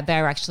that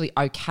they're actually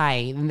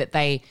okay and that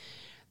they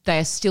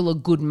are still a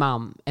good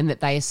mum and that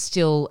they are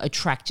still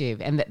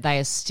attractive and that they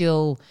are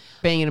still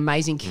being an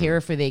amazing carer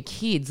for their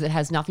kids, that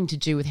has nothing to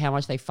do with how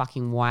much they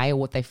fucking weigh or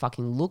what they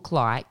fucking look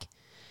like,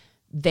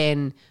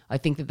 then I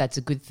think that that's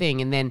a good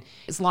thing. And then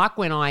it's like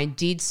when I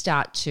did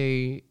start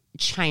to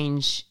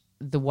change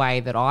the way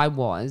that I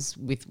was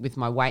with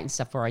my weight and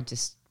stuff, where I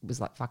just was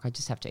like, fuck, I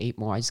just have to eat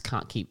more. I just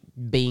can't keep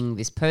being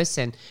this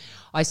person.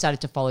 I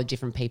started to follow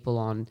different people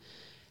on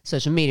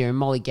social media, and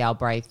Molly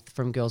Galbraith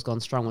from Girls Gone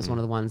Strong was one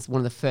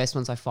of the first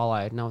ones I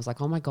followed, and I was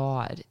like, oh my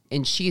God.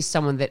 And she is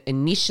someone that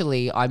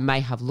initially I may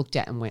have looked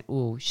at and went,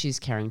 oh, she's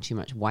carrying too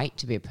much weight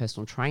to be a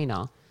personal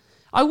trainer.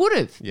 I would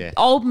have. Yeah.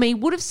 Old me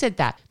would have said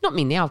that. Not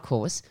me now, of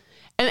course.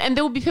 And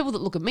there will be people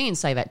that look at me and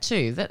say that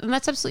too. And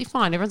that's absolutely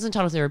fine. Everyone's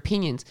entitled to their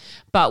opinions.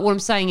 But what I'm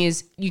saying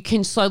is you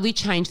can slowly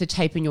change the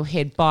tape in your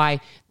head by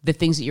the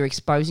things that you're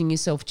exposing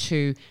yourself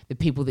to, the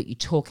people that you're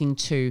talking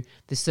to,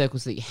 the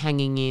circles that you're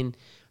hanging in,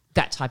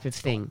 that type of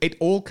thing. It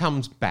all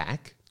comes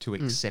back to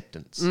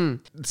acceptance. The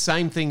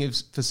same thing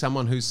is for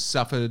someone who's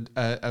suffered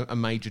a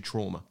major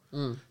trauma.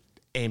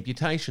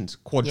 Amputations,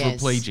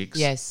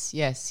 quadriplegics.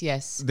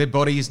 Yes. Their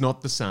body is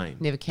not the same.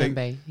 Never can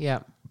be,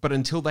 yeah. But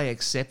until they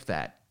accept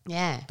that,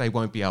 they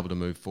won't be able to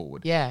move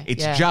forward.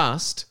 It's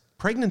just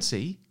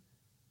pregnancy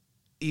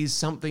is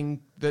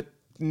something that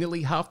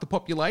nearly half the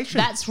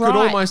population could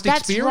almost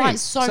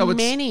experience. So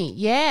many.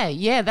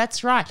 Yeah,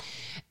 that's right.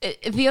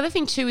 The other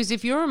thing too is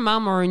if you're a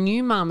mum or a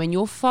new mum and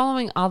you're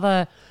following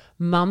other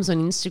mums on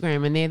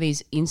Instagram and they're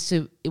these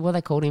what are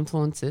they called?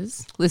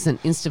 Influencers. Listen,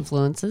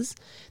 Insta-influencers.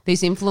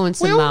 These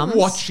influencer We were mums.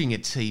 watching a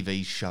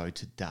TV show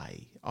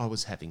today. I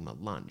was having my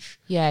lunch.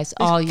 Yes.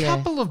 There's a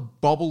couple of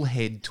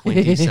bobblehead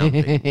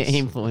 20-somethings.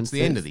 Influencers. It's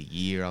the end of the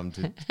year. I'm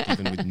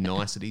given with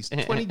niceties.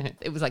 20.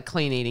 It was like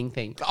clean eating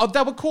thing. Oh,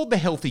 they were called the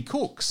healthy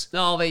cooks.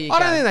 Oh, there you go. I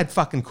don't think they'd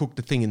fucking cooked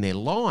a thing in their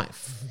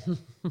life.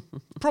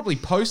 Probably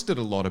posted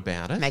a lot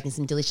about it. Making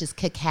some delicious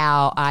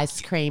cacao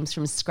ice creams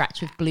from scratch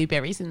with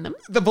blueberries in them.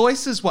 The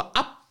voices were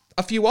up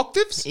a few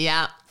octaves.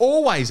 Yeah.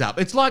 Always up.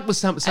 It's like with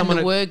someone.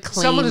 the word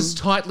clean. Someone has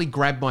tightly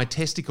grabbed my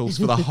testicles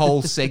for the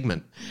whole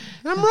segment.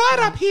 I'm right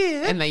up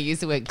here. And they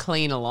use the word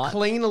clean a lot.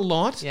 Clean a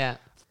lot. Yeah.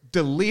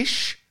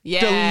 Delish.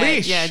 Yeah.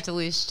 Delish. Yeah,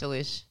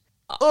 delish.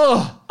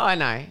 Ugh. I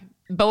know.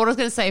 But what I was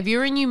going to say, if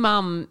you're a new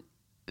mum,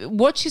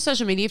 watch your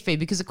social media feed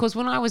because, of course,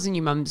 when I was a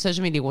new mum,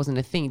 social media wasn't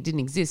a thing. It didn't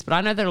exist. But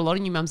I know that a lot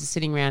of new mums are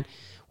sitting around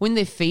when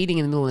they're feeding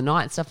in the middle of the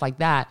night and stuff like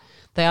that,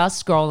 they are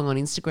scrolling on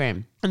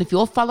Instagram. And if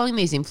you're following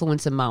these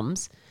influencer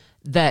mums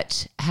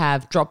that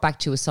have dropped back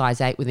to a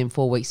size 8 within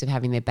 4 weeks of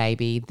having their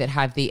baby, that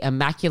have the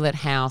immaculate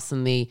house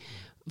and the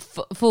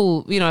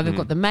full, they've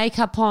got the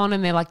makeup on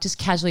and they're like just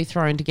casually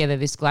throwing together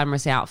this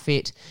glamorous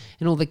outfit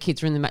and all the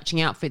kids are in the matching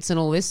outfits and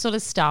all this sort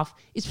of stuff,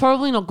 it's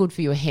probably not good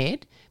for your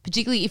head,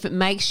 particularly if it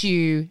makes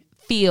you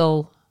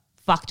feel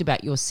fucked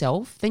about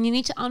yourself, then you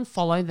need to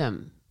unfollow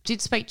them.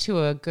 Did speak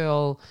to a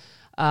girl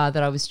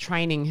that I was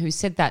training who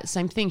said that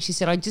same thing. She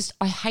said,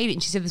 I hate it.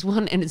 And she said this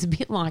one, and it's a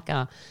bit like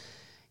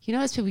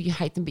those people, you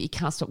hate them, but you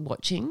can't stop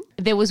watching.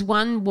 There was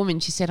one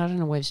woman, she said, I don't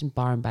know whether she's in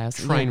Byron Bay or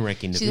something. Train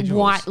wreck individuals. She's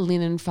white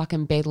linen,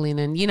 fucking bed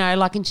linen,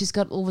 and she's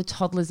got all the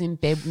toddlers in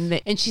bed.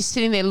 And she's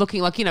sitting there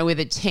looking like, with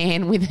a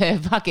tan, with her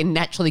fucking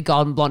naturally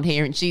golden blonde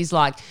hair. And she's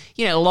like,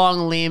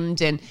 long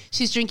limbed and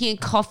she's drinking a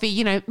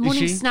coffee,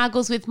 morning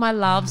snuggles with my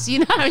loves,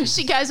 And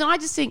she goes, and I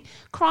just think,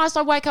 Christ,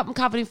 I wake up and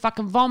covered in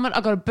fucking vomit.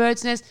 I got a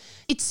bird's nest.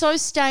 It's so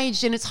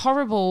staged and it's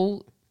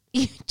horrible.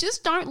 You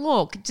just don't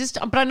look.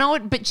 But I know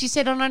it. But she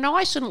said, and I know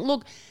I shouldn't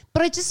look,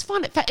 but I just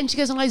find it fat. And she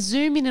goes, and I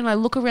zoom in and I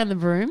look around the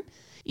room,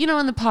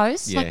 in the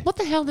post. Yeah. Like, what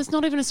the hell? There's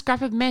not even a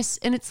scrap of mess.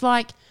 And it's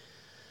like,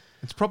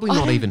 it's probably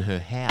not even her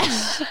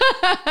house. She's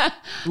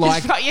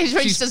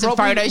she's probably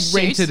probably photo shoot.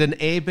 rented an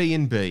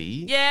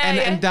Airbnb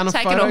and done a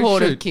Taken photo a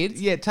horde shoot. of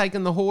kids. Yeah,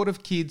 taken the horde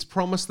of kids,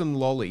 promised them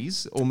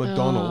lollies or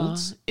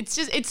McDonald's. It's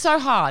so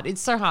hard.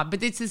 It's so hard.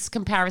 But it's this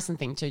comparison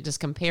thing too, just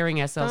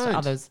comparing ourselves to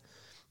others.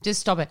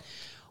 Just stop it.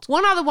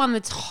 One other one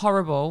that's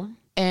horrible,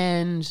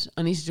 and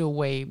I need to do a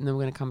wee, and then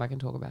we're going to come back and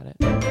talk about it.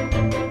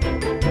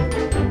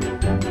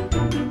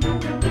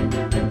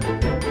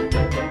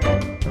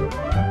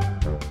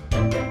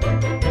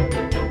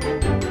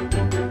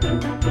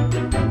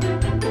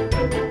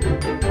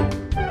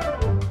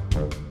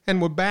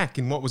 And we're back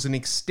in what was an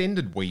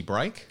extended wee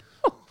break.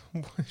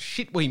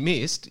 Shit we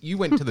missed. You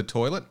went to the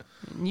toilet.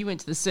 You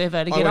went to the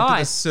servo to I get went to the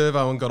ice.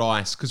 servo and got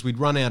ice because we'd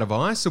run out of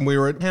ice and we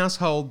were a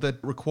household that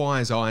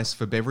requires ice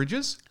for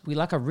beverages. We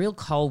like a real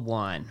cold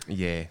wine.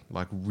 Yeah,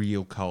 like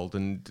real cold.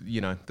 And,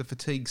 the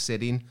fatigue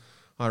set in.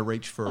 I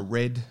reached for a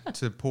red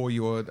to pour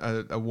you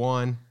a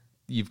wine.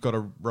 You've got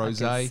a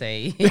rosé. I can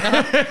see.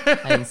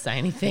 I didn't say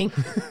anything.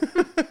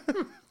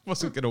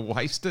 Wasn't going to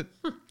waste it.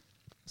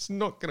 It's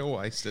not going to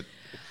waste it.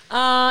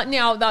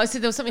 Now, I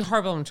said there was something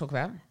horrible I want to talk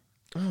about.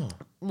 Oh.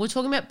 We're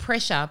talking about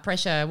pressure,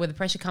 where the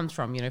pressure comes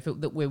from,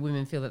 where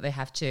women feel that they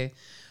have to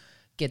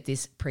get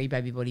this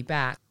pre-baby body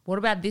back. What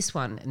about this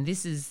one? And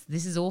this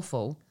is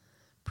awful.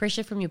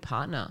 Pressure from your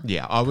partner.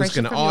 Yeah, I was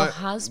going to... Pressure from your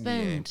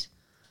husband. Yeah.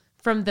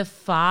 From the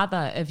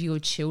father of your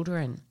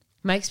children.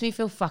 Makes me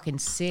feel fucking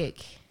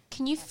sick.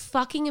 Can you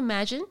fucking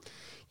imagine?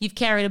 You've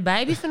carried a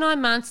baby for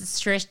 9 months. It's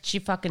stretched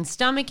your fucking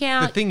stomach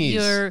out. The thing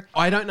is,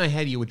 I don't know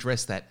how you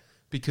address that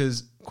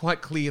because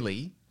quite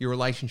clearly your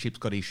relationship's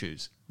got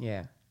issues.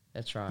 Yeah.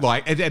 That's right.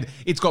 Like,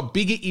 it's got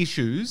bigger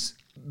issues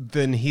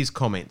than his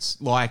comments.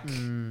 Like,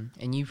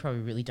 and you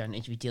probably really don't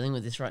need to be dealing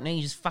with this right now.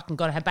 You just fucking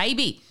got to have a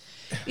baby.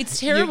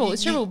 It's terrible.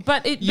 It's terrible.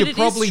 But it you're is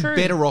probably true.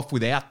 better off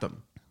without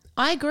them.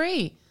 I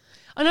agree.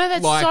 I know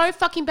that's so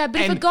fucking bad.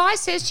 But if a guy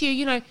says to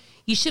you,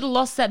 you should have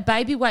lost that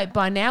baby weight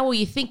by now, or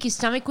you think your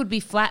stomach would be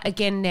flat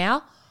again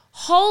now,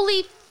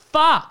 holy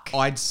fuck.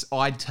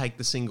 I'd take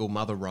the single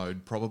mother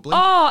road probably.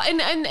 Oh,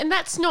 and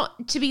that's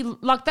not to be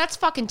like, that's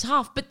fucking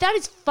tough, but that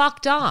is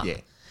fucked up. Yeah.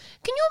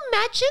 Can you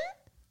imagine?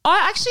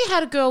 I actually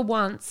had a girl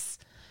once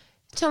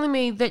telling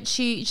me that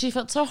she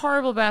felt so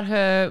horrible about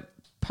her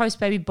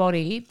post-baby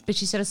body, but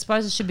she said, I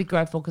suppose I should be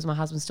grateful because my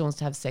husband still wants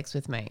to have sex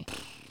with me.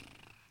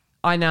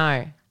 I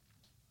know.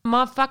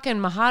 My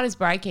heart is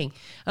breaking.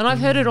 And I've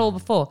heard it all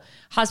before.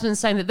 Husbands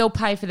saying that they'll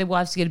pay for their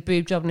wives to get a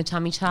boob job and a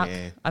tummy tuck.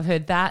 Yeah. I've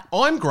heard that.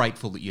 I'm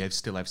grateful that you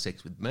still have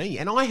sex with me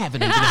and I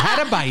haven't even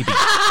had a baby.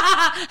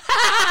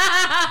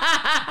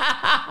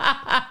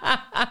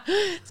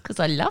 It's because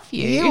I love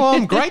you. Yeah, well,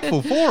 I'm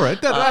grateful for it.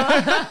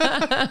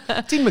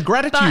 It's in my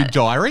gratitude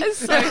diary. It's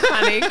so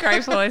funny.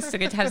 Grateful I still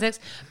get to have sex.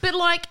 But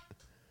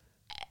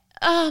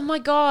Oh my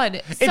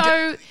God.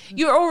 So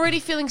you're already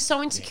feeling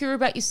so insecure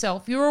about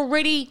yourself. You're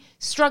already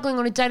struggling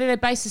on a day-to-day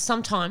basis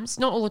sometimes,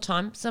 not all the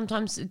time.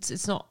 Sometimes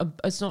it's not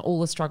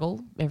all a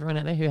struggle, everyone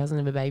out there who hasn't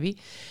had a baby.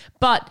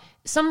 But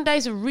some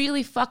days are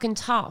really fucking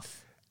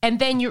tough. And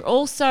then you're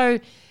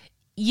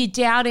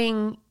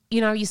doubting,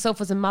 yourself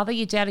as a mother.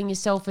 You're doubting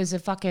yourself as a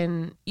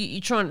fucking,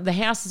 you're trying, the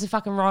house is a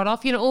fucking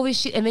write-off, all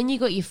this shit. And then you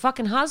got your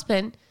fucking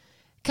husband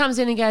comes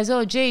in and goes,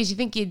 oh, geez, you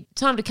think you're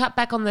time to cut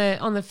back on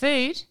the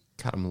food?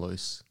 Cut them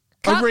loose.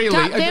 Cut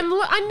them.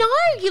 I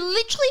know. You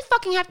literally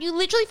fucking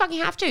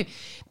have to,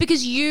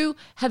 because you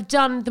have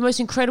done the most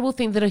incredible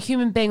thing that a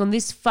human being on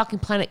this fucking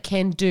planet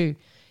can do: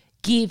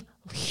 bring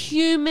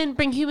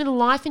human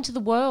life into the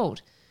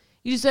world.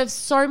 You deserve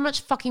so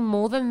much fucking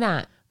more than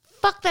that.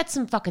 Fuck, that's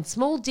some fucking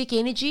small dick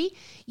energy.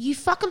 You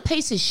fucking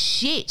piece of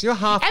shit. You're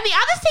half. And the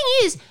other thing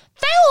is,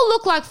 they all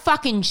look like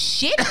fucking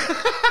shit.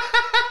 Fuck,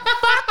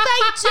 they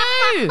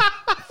do.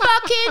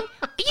 Fucking,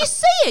 you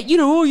see it.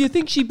 You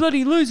think she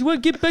bloody lose,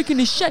 won't get back in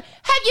the shape.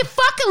 Have you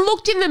fucking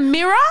looked in the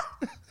mirror?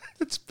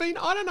 It's been,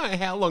 I don't know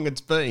how long it's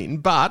been,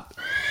 but.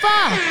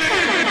 Fuck.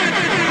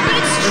 But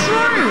it's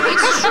true.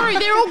 It's true.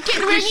 They're all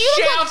getting around.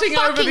 You shouting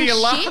like over the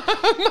alarm.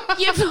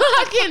 You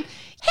fucking,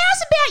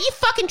 how's about you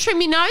fucking trim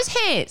your nose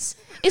hairs?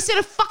 Instead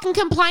of fucking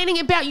complaining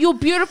about your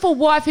beautiful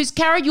wife who's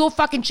carried your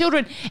fucking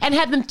children and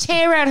had them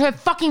tear out her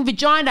fucking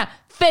vagina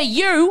for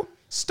you.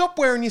 Stop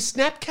wearing your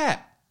snap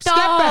cap. Step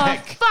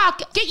back.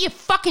 Fuck. Get your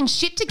fucking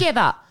shit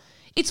together.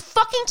 It's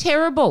fucking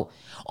terrible.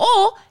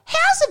 Or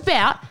how's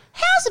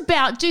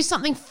about do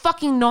something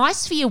fucking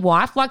nice for your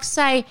wife? Like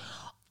say,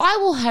 I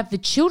will have the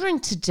children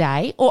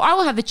today, or I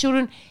will have the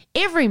children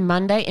every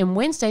Monday and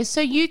Wednesday,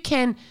 so you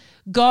can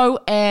go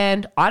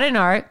and, I don't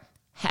know,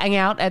 hang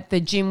out at the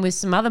gym with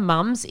some other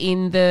mums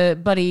in the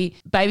bloody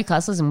baby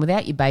classes and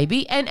without your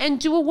baby and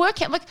do a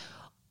workout. Like,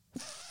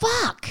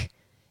 fuck.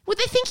 Would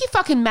they think you're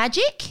fucking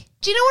magic?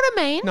 Do you know what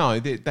I mean? No,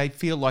 they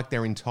feel like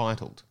they're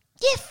entitled.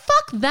 Yeah,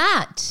 fuck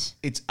that.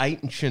 It's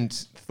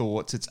ancient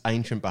thoughts. It's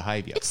ancient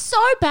behaviour. It's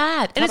so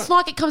bad. And it's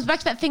like it comes back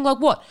to that thing like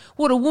what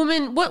a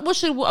woman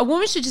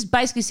should just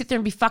basically sit there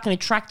and be fucking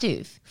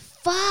attractive.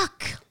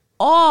 Fuck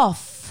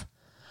off.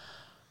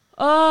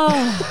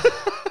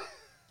 Oh.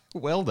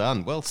 Well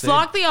done. Well said. It's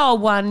like the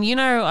old one,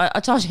 I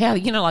told you how,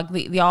 like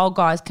the old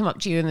guys come up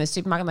to you in the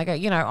supermarket and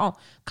they go, oh,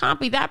 can't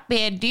be that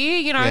bad, dear.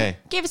 Yeah.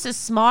 Give us a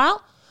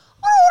smile.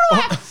 What do I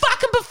have,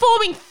 fucking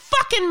performing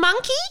fucking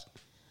monkey?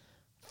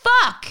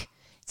 Fuck.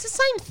 It's the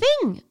same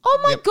thing. Oh,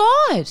 my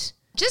God.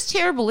 Just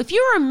terrible. If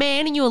you're a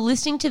man and you're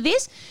listening to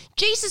this,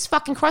 Jesus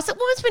fucking Christ, that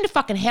woman's been to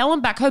fucking hell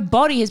and back. Her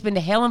body has been to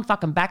hell and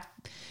fucking back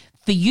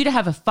for you to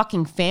have a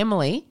fucking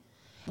family.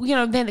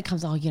 Then it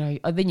comes, then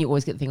you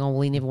always get the thing,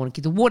 well, he never wanted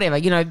kids or whatever.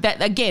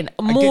 That, again,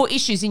 more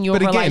issues in your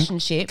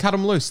relationship. Cut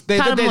them loose.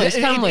 Cut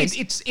them loose.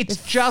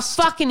 It's just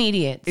fucking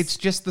idiots. It's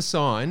just the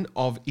sign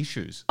of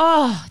issues.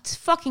 Oh, it's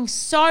fucking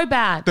so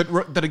bad.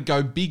 That'd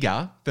go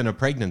bigger than a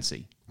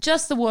pregnancy.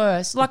 Just the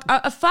worst. Like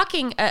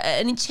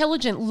an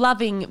intelligent,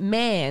 loving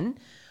man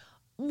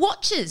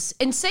watches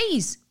and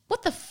sees,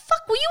 what the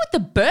fuck, were you at the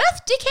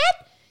birth,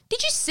 dickhead?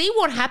 Did you see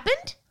what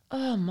happened?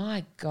 Oh,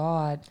 my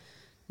God.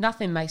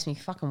 Nothing makes me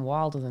fucking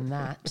wilder than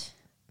that.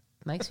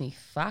 Makes me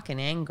fucking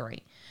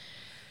angry.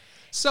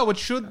 So it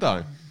should,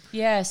 though.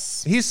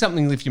 Yes. Here's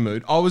something to lift your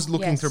mood. I was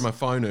looking through my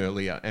phone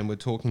earlier and we're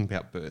talking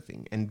about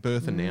birthing and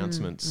birth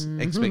announcements,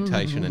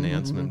 expectation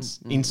announcements,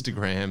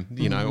 Instagram,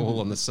 all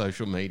on the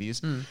social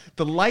medias.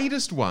 The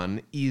latest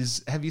one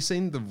is, have you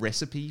seen the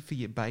recipe for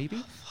your baby?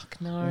 Oh,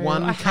 fuck no.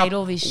 I hate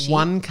all this shit.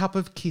 1 cup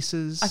of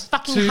kisses. I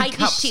fucking hate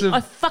this shit.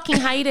 I fucking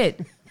hate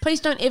it. Please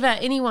don't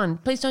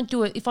please don't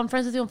do it. If I'm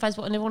friends with you on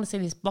Facebook, I never want to see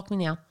this. Block me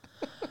now.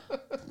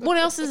 What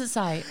else does it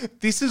say?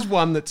 This is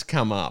one that's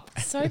come up.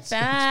 So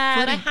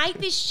bad. I hate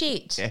this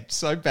shit. Yeah,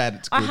 so bad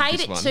it's good. I hate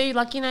it too.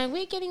 Like,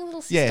 we're getting a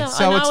little sister. Yeah,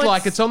 so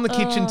it's on the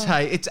kitchen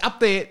table. It's up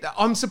there.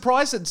 I'm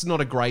surprised it's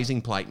not a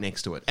grazing plate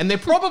next to it. And there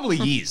probably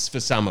is for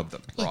some of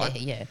them, right?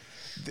 Yeah.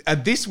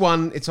 This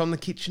one, it's on the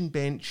kitchen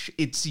bench.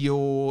 It's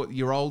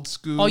your old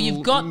school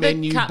you've got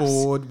menu the cups.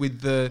 board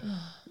with the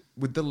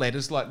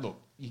letters. Like, look.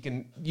 You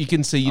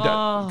can see you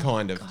don't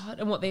kind of.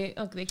 God. And what they're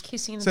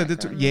kissing in the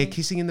background. Yeah,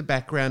 kissing in the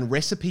background.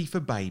 Recipe for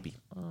baby,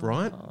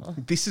 right?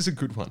 This is a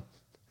good one.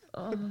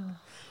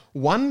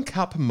 1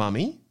 cup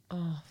mummy,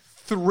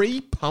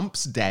 3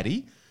 pumps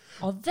daddy.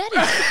 Oh, that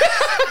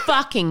is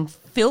fucking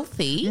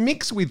filthy.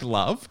 Mix with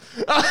love.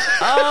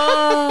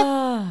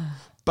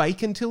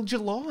 Bake until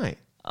July.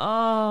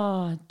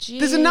 Oh, geez.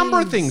 There's a number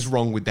of things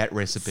wrong with that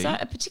recipe. So,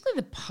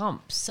 particularly the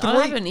pumps.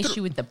 I have an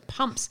issue with the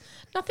pumps.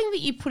 Nothing that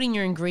you put in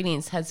your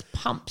ingredients has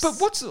pumps.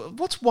 But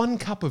what's 1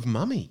 cup of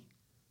mummy?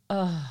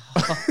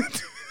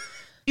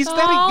 Is the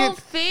that whole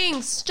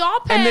thing?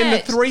 Stop it. And then the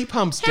 3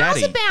 pumps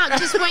daddy. How's about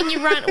just when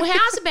you run?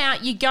 How's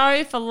about you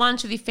go for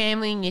lunch with your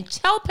family and you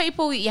tell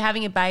people that you're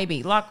having a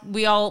baby, like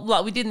we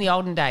did in the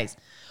olden days,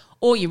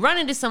 or you run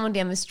into someone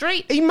down the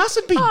street. He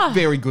mustn't be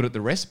very good at the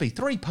recipe.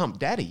 3 pump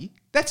daddy.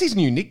 That's his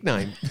new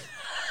nickname.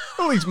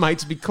 All his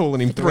mates would be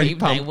calling him Three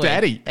Pump would.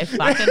 Daddy. They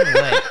fucking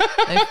would.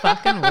 They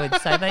fucking would.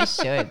 So they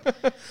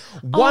should.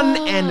 1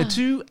 and a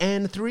 2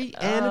 and a 3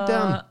 and a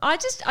done. I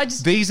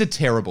just. These are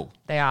terrible.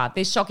 They are.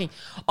 They're shocking.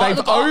 They've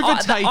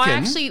overtaken. I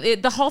actually,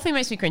 the whole thing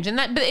makes me cringe,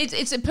 but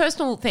it's a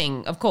personal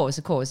thing. Of course.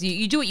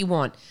 You do what you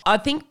want. I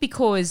think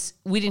because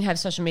we didn't have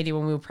social media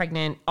when we were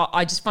pregnant,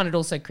 I just find it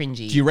also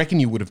cringy. Do you reckon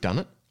you would have done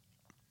it?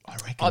 I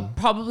reckon. I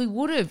probably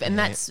would have, and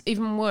that's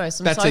even worse.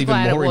 I'm That's so even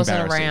glad it more wasn't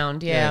embarrassing.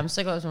 around. Yeah, I'm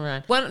so glad it wasn't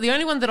around. The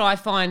only one that I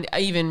find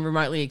even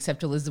remotely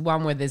acceptable is the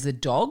one where there's a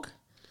dog.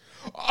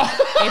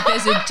 If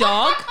there's a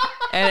dog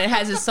and it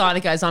has a sign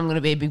that goes, "I'm going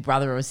to be a big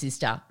brother or a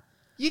sister."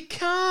 You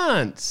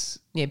can't.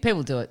 Yeah,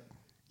 people do it.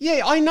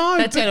 Yeah, I know.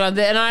 That's but the only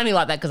one, and I only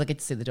like that because I get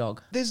to see the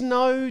dog. there's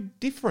no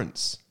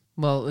difference.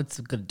 Well, it's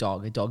a good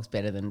dog. A dog's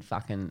better than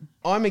fucking.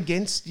 I'm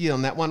against you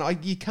on that one.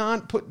 You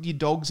can't put your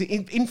dogs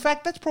in. In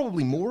fact, that's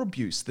probably more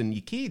abuse than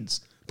your kids.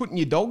 Putting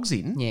your dogs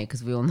in. Yeah,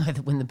 because we all know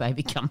that when the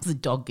baby comes, the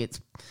dog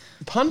gets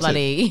Punted.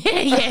 bloody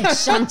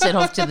shunted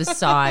off to the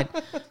side.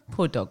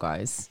 Poor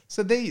doggos.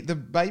 So the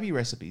baby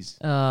recipes.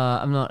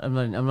 I'm not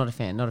a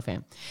fan. Not a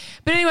fan.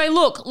 But anyway,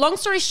 look. Long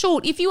story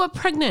short, if you are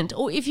pregnant,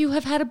 or if you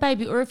have had a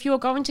baby, or if you are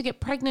going to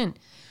get pregnant,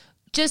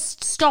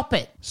 just stop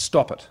it.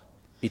 Stop it.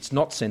 It's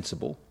not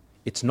sensible.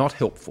 It's not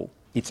helpful.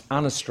 It's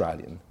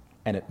un-Australian,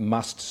 and it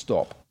must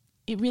stop.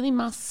 It really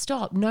must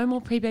stop. No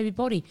more pre-baby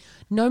body.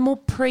 No more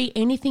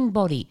pre-anything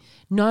body.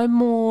 No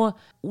more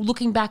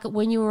looking back at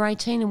when you were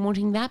 18 and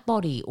wanting that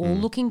body, or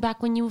looking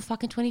back when you were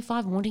fucking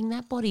 25 and wanting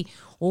that body,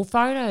 or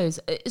photos.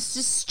 It's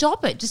just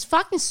stop it. Just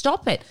fucking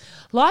stop it.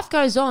 Life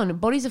goes on.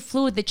 Bodies are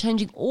fluid. They're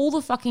changing all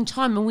the fucking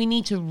time, and we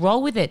need to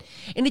roll with it.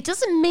 And it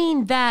doesn't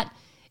mean that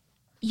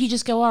you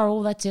just go,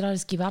 oh, that's it. I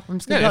just give up. I'm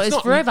just going to go.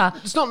 It's forever.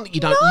 It's not that you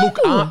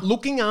don't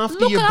looking after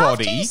Look your after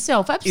body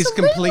yourself, is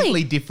absolutely.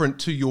 completely different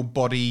to your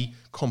body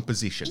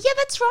composition. Yeah,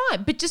 that's right.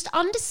 But just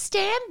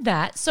understand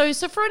that. So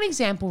for an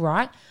example,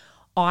 right,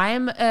 I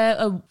am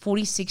a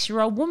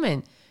 46-year-old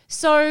woman.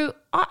 So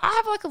I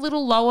have like a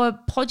little lower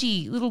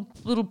podgy,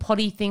 little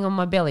potty thing on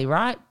my belly,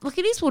 right? Look,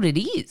 it is what it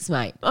is,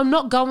 mate. I'm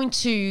not going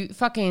to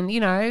fucking,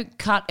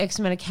 cut X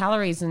amount of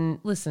calories and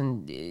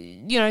listen,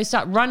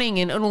 start running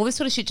and all this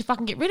sort of shit to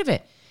fucking get rid of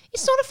it.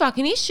 It's not a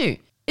fucking issue.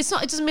 It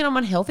doesn't mean I'm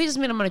unhealthy. It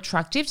doesn't mean I'm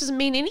unattractive. It doesn't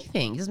mean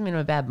anything. It doesn't mean I'm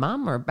a bad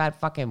mum or a bad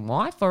fucking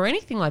wife or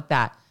anything like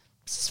that.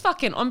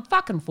 I'm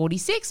fucking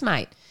 46,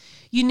 mate.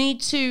 You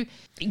need to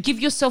give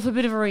yourself a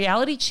bit of a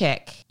reality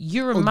check.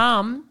 You're a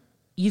mum.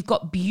 You've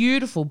got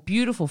beautiful,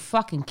 beautiful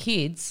fucking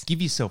kids.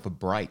 Give yourself a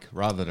break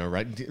rather than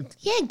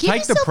Yeah, give take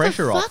yourself the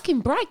pressure a off.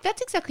 fucking break.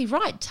 That's exactly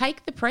right.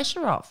 Take the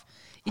pressure off.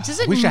 It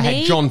doesn't Wish I had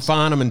need- John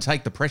Farnham and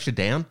take the pressure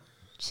down.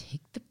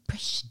 Take the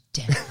pressure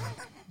down.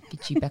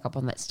 Get you back up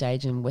on that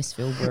stage in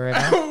Westfield,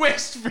 wherever.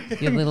 Westfield.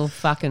 Your little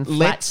fucking flat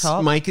Let's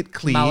top. make it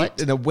clear.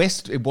 mullet.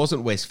 It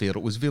wasn't Westfield.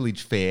 It was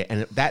Village Fair,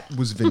 and that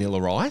was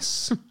Vanilla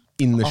Ice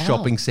in the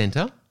shopping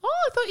centre. Oh,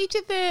 I thought you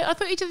did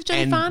the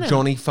Johnny And Farnham.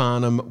 Johnny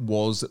Farnham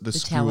was the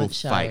school talent of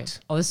show. fate.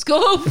 Oh, the school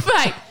of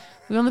fate.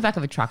 Were you on the back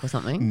of a truck or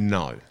something?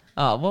 No,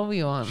 Oh, what were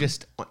you on?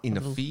 just in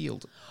a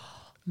field.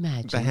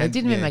 Imagine. they They had-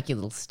 didn't even yeah. make you a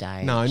little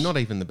stage. No, not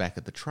even the back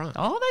of the truck.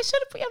 Oh, they should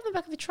have put you on the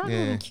back of the truck.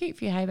 Yeah. Yeah. Cute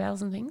for your hay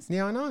bales and things.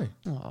 Yeah, I know.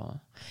 Oh.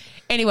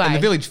 Anyway. And the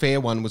Village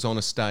Fair one was on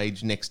a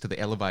stage next to the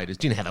elevators.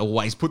 Do you know how they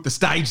always put the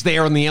stage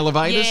there on the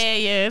elevators? Yeah,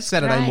 yeah. it's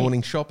Saturday great.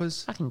 morning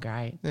shoppers. Fucking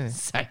great. Yeah.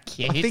 So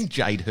cute. I think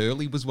Jade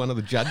Hurley was one of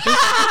the judges.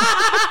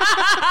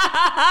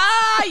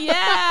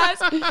 Yes.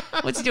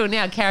 What's he doing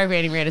now?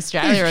 Caravanning around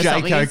Australia or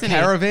something, Jayco isn't he?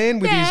 Caravan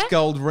with Yeah. his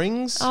gold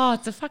rings. Oh,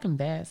 it's the fucking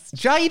best.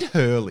 Jade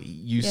Hurley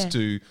used Yeah.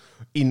 to,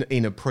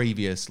 in a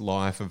previous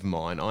life of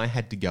mine, I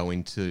had to go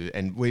into,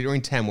 and we were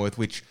in Tamworth,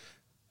 which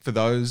for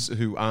those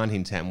who aren't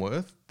in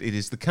Tamworth, it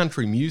is the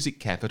country music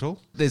capital.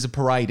 There's a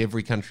parade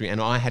every country,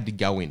 and I had to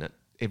go in it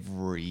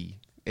every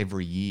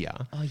year.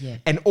 Oh, yeah.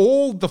 And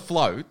all the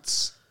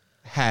floats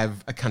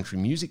have a country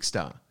music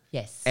star.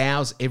 Yes.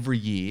 Ours every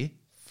year,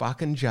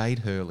 fucking Jade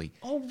Hurley.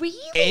 Oh, really?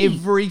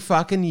 Every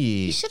fucking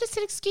year. You should have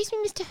said, excuse me,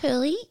 Mr.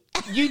 Hurley.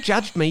 You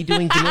judged me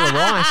doing Vanilla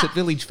Ice at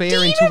Village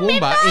Fair in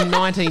Toowoomba in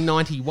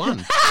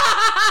 1991.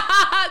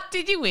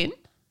 Did you win?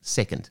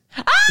 Second.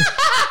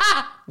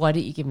 Why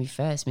didn't you give me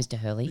first, Mr.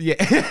 Hurley? Yeah.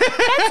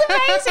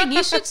 That's amazing.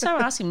 You should so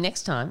ask him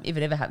next time if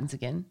it ever happens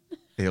again.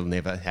 It'll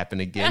never happen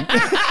again.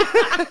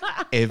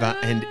 Ever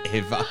and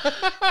ever.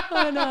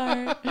 I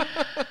know.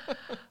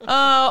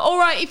 All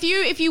right.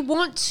 If you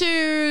want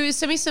to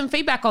send me some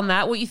feedback on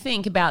that, what you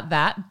think about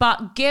that,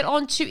 but get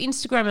onto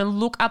Instagram and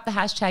look up the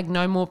hashtag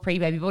No More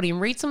Pre-Baby Body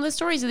and read some of the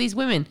stories of these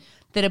women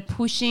that are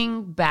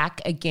pushing back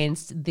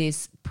against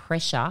this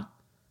pressure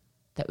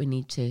that we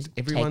need to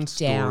Everyone's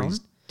take down. story is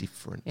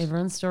different.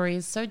 Everyone's story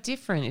is so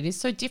different. It is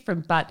so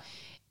different, but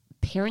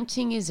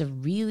parenting is a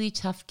really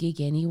tough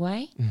gig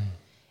anyway.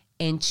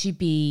 And to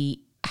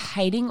be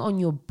hating on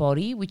your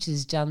body, which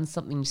has done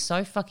something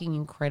so fucking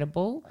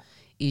incredible,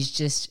 is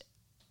just,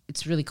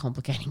 it's really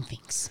complicating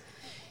things.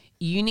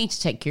 You need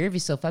to take care of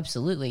yourself,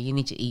 absolutely. You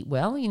need to eat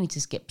well. You need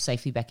to get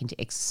safely back into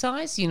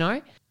exercise,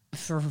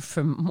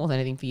 for more than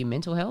anything for your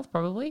mental health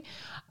probably.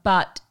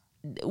 But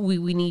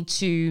we need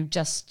to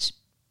just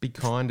Be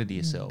kinder to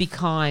yourself. be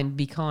kind,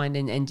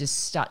 and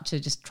just start to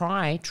just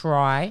try.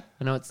 I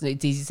know it's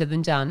easier said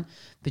than done,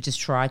 but just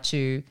try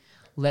to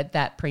let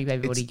that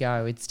pre-baby body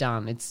go. It's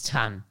done.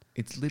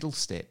 It's little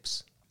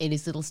steps. It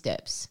is little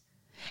steps.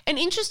 And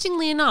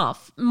interestingly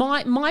enough,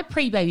 my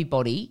pre-baby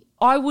body,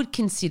 I would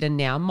consider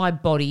now my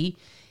body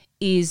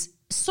is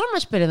so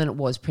much better than it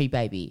was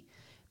pre-baby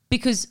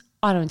because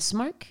I don't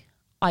smoke.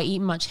 I eat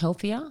much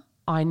healthier.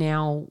 I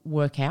now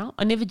work out.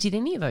 I never did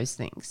any of those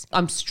things.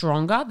 I'm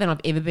stronger than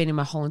I've ever been in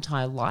my whole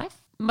entire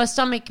life. My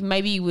stomach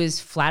maybe was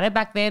flatter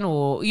back then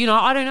or,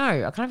 I don't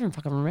know. I can't even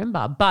fucking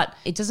remember. But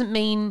it doesn't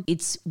mean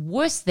it's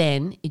worse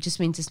than. It just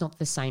means it's not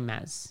the same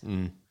as.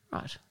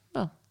 Right.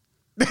 Well,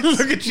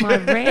 Look at you. my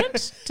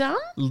rant done?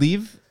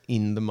 Live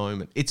in the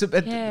moment. It's a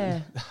bit.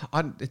 Yeah.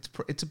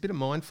 It's a bit of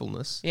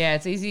mindfulness. Yeah,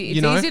 it's easy.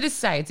 It's easy to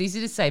say. It's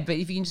easy to say, but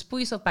if you can just pull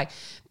yourself back.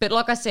 But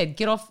like I said,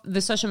 get off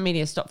the social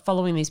media. Stop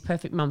following these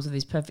perfect mums with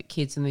these perfect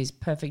kids and these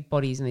perfect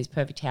bodies and these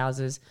perfect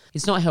houses.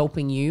 It's not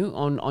helping you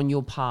on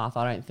your path.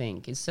 I don't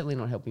think it's certainly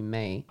not helping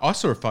me. I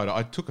saw a photo.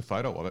 I took a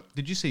photo of it.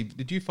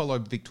 Did you follow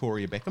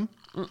Victoria Beckham?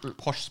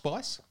 Posh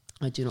Spice?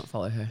 I do not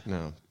follow her.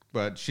 No,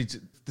 but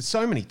there's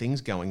so many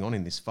things going on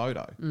in this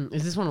photo.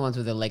 Is this one of the ones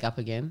with her leg up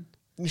again?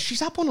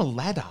 She's up on a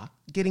ladder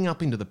getting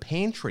up into the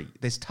pantry.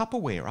 There's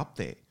Tupperware up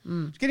there.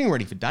 She's getting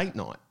ready for date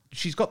night.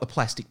 She's got the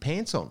plastic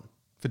pants on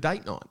for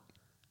date night.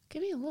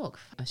 Give me a look.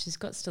 Oh, she's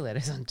got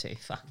stilettos on too.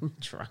 Fucking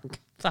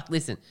drunk. Fuck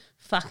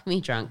me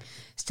drunk.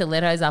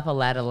 Stilettos up a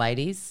ladder,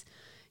 ladies.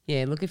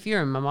 Yeah, look, if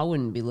you're a mum, I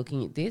wouldn't be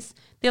looking at this.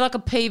 They're like a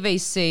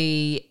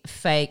PVC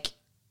fake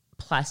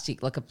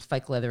plastic, like a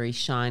fake leathery,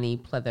 shiny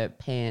pleather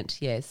pant.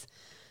 Yes.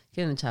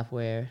 Get in the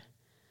Tupperware.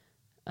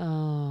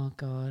 Oh,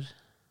 God.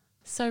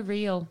 So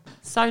real.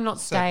 So not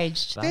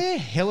staged. They're a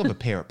hell of a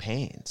pair of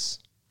pants.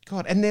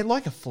 God, and they're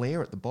like a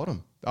flare at the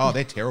bottom. Oh,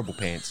 they're terrible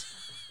pants.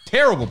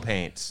 Terrible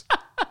pants.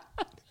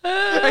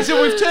 Hey,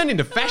 so we've turned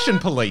into fashion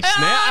police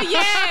now. Oh,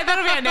 yeah,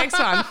 that'll be our next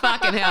one.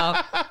 Fucking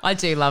hell. I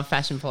do love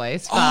fashion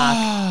police.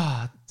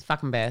 Fuck. It's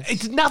fucking best.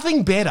 It's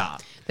nothing better.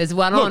 There's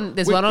one on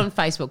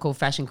Facebook called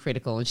Fashion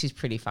Critical, and she's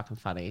pretty fucking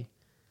funny.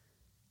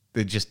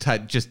 They're just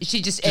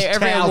She just towels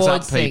every up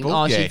awards thing. people.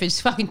 Oh, Yeah. she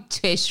just fucking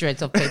tears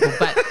shreds off people,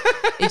 but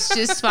it's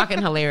just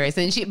fucking hilarious.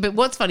 But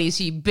what's funny is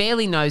she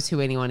barely knows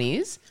who anyone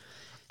is.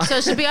 So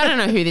she'll be, I don't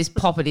know who this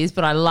poppet is,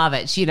 but I love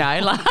it.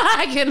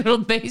 Like it'll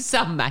be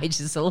some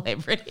major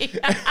celebrity.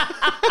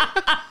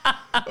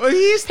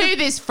 Who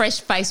this fresh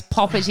faced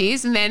poppet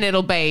is, and then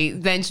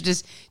she'll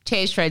just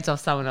tear shreds off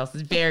someone else.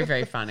 It's very,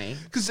 very funny.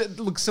 Because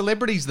look,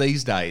 celebrities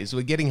these days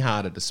we're getting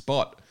harder to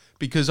spot.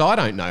 Because I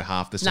don't know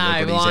half the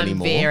celebrities I'm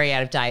anymore. Very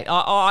out of date.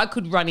 I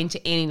could run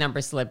into any number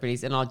of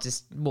celebrities and I'll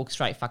just walk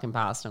straight fucking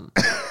past them.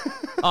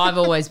 I've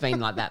always been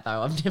like that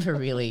though. I've never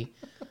really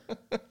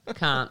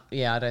can't.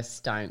 Yeah, I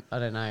just don't. I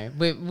don't know.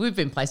 We've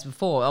been placed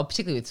before,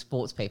 particularly with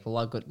sports people.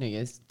 I've got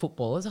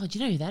footballers. Oh, do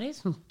you know who that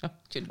is?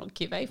 Do not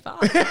give a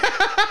fuck. Could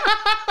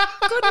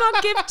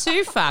not give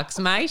two fucks,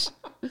 mate.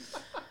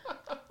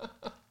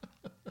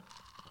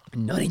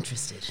 Not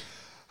interested.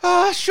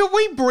 Should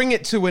we bring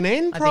it to an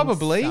end?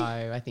 Probably.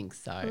 I think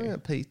so. We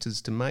got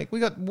pizzas to make.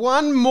 We got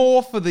one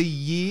more for the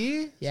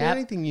year. Is there Yep.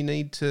 anything you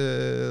need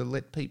to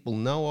let people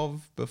know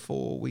of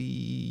before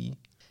we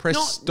press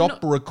stop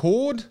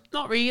record?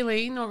 Not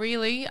really.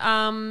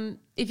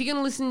 If you're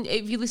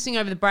listening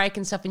over the break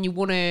and stuff and you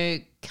want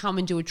to come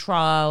and do a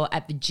trial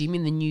at the gym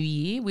in the new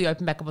year, we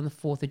open back up on the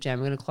 4th of Jan.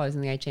 We're going to close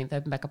on the 18th,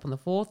 open back up on the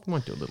 4th. We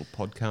might do a little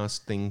podcast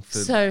thing for.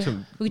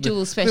 We could do a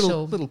little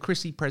special. Little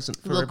Chrissy present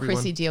for little everyone.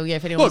 Chrissy deal, yeah,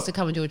 if anyone wants to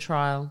come and do a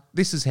trial.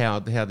 This is how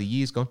the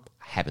year's gone.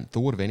 I haven't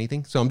thought of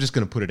anything, so I'm just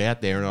going to put it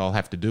out there and I'll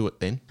have to do it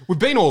then. We've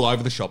been all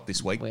over the shop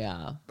this week. We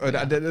are.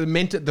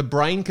 The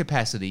brain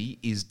capacity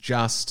is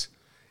just...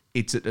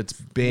 It's at its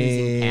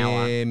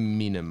bare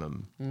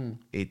minimum.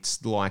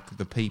 It's like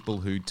the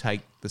people who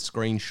take the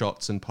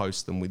screenshots and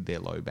post them with their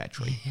low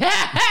battery.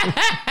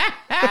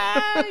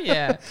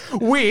 Yeah.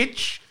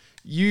 Which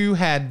you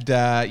had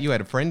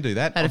a friend do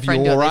that. Had a of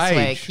friend do your it this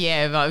age. week.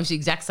 Yeah, I was the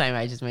exact same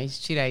age as me.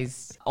 She's 2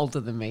 days older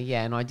than me.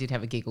 Yeah, and I did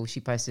have a giggle.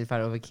 She posted a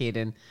photo of a kid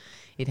and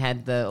it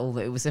had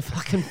it was a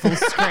fucking full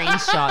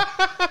screenshot.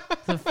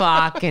 The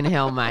fucking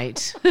hell,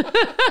 mate.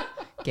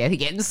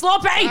 Getting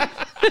sloppy.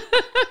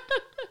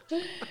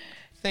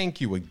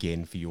 Thank you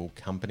again for your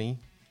company.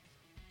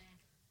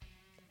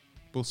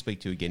 We'll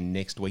speak to you again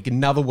next week.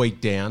 Another week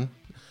down.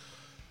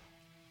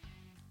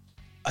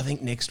 I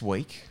think next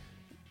week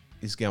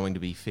is going to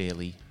be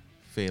fairly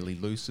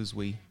loose as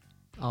we...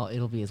 Oh,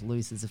 it'll be as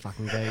loose as a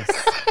fucking goose.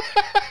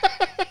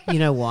 You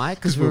know why?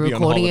 Because we're we'll be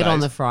on recording it on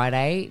holidays. the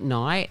Friday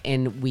night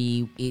and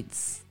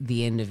it's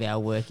the end of our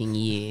working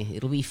year.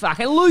 It'll be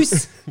fucking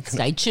loose.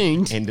 Stay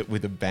tuned. End it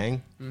with a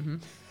bang. Mm-hmm.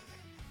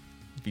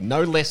 Be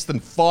no less than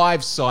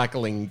 5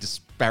 cycling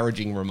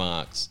disparaging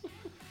remarks.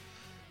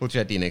 We'll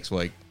chat to you next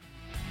week.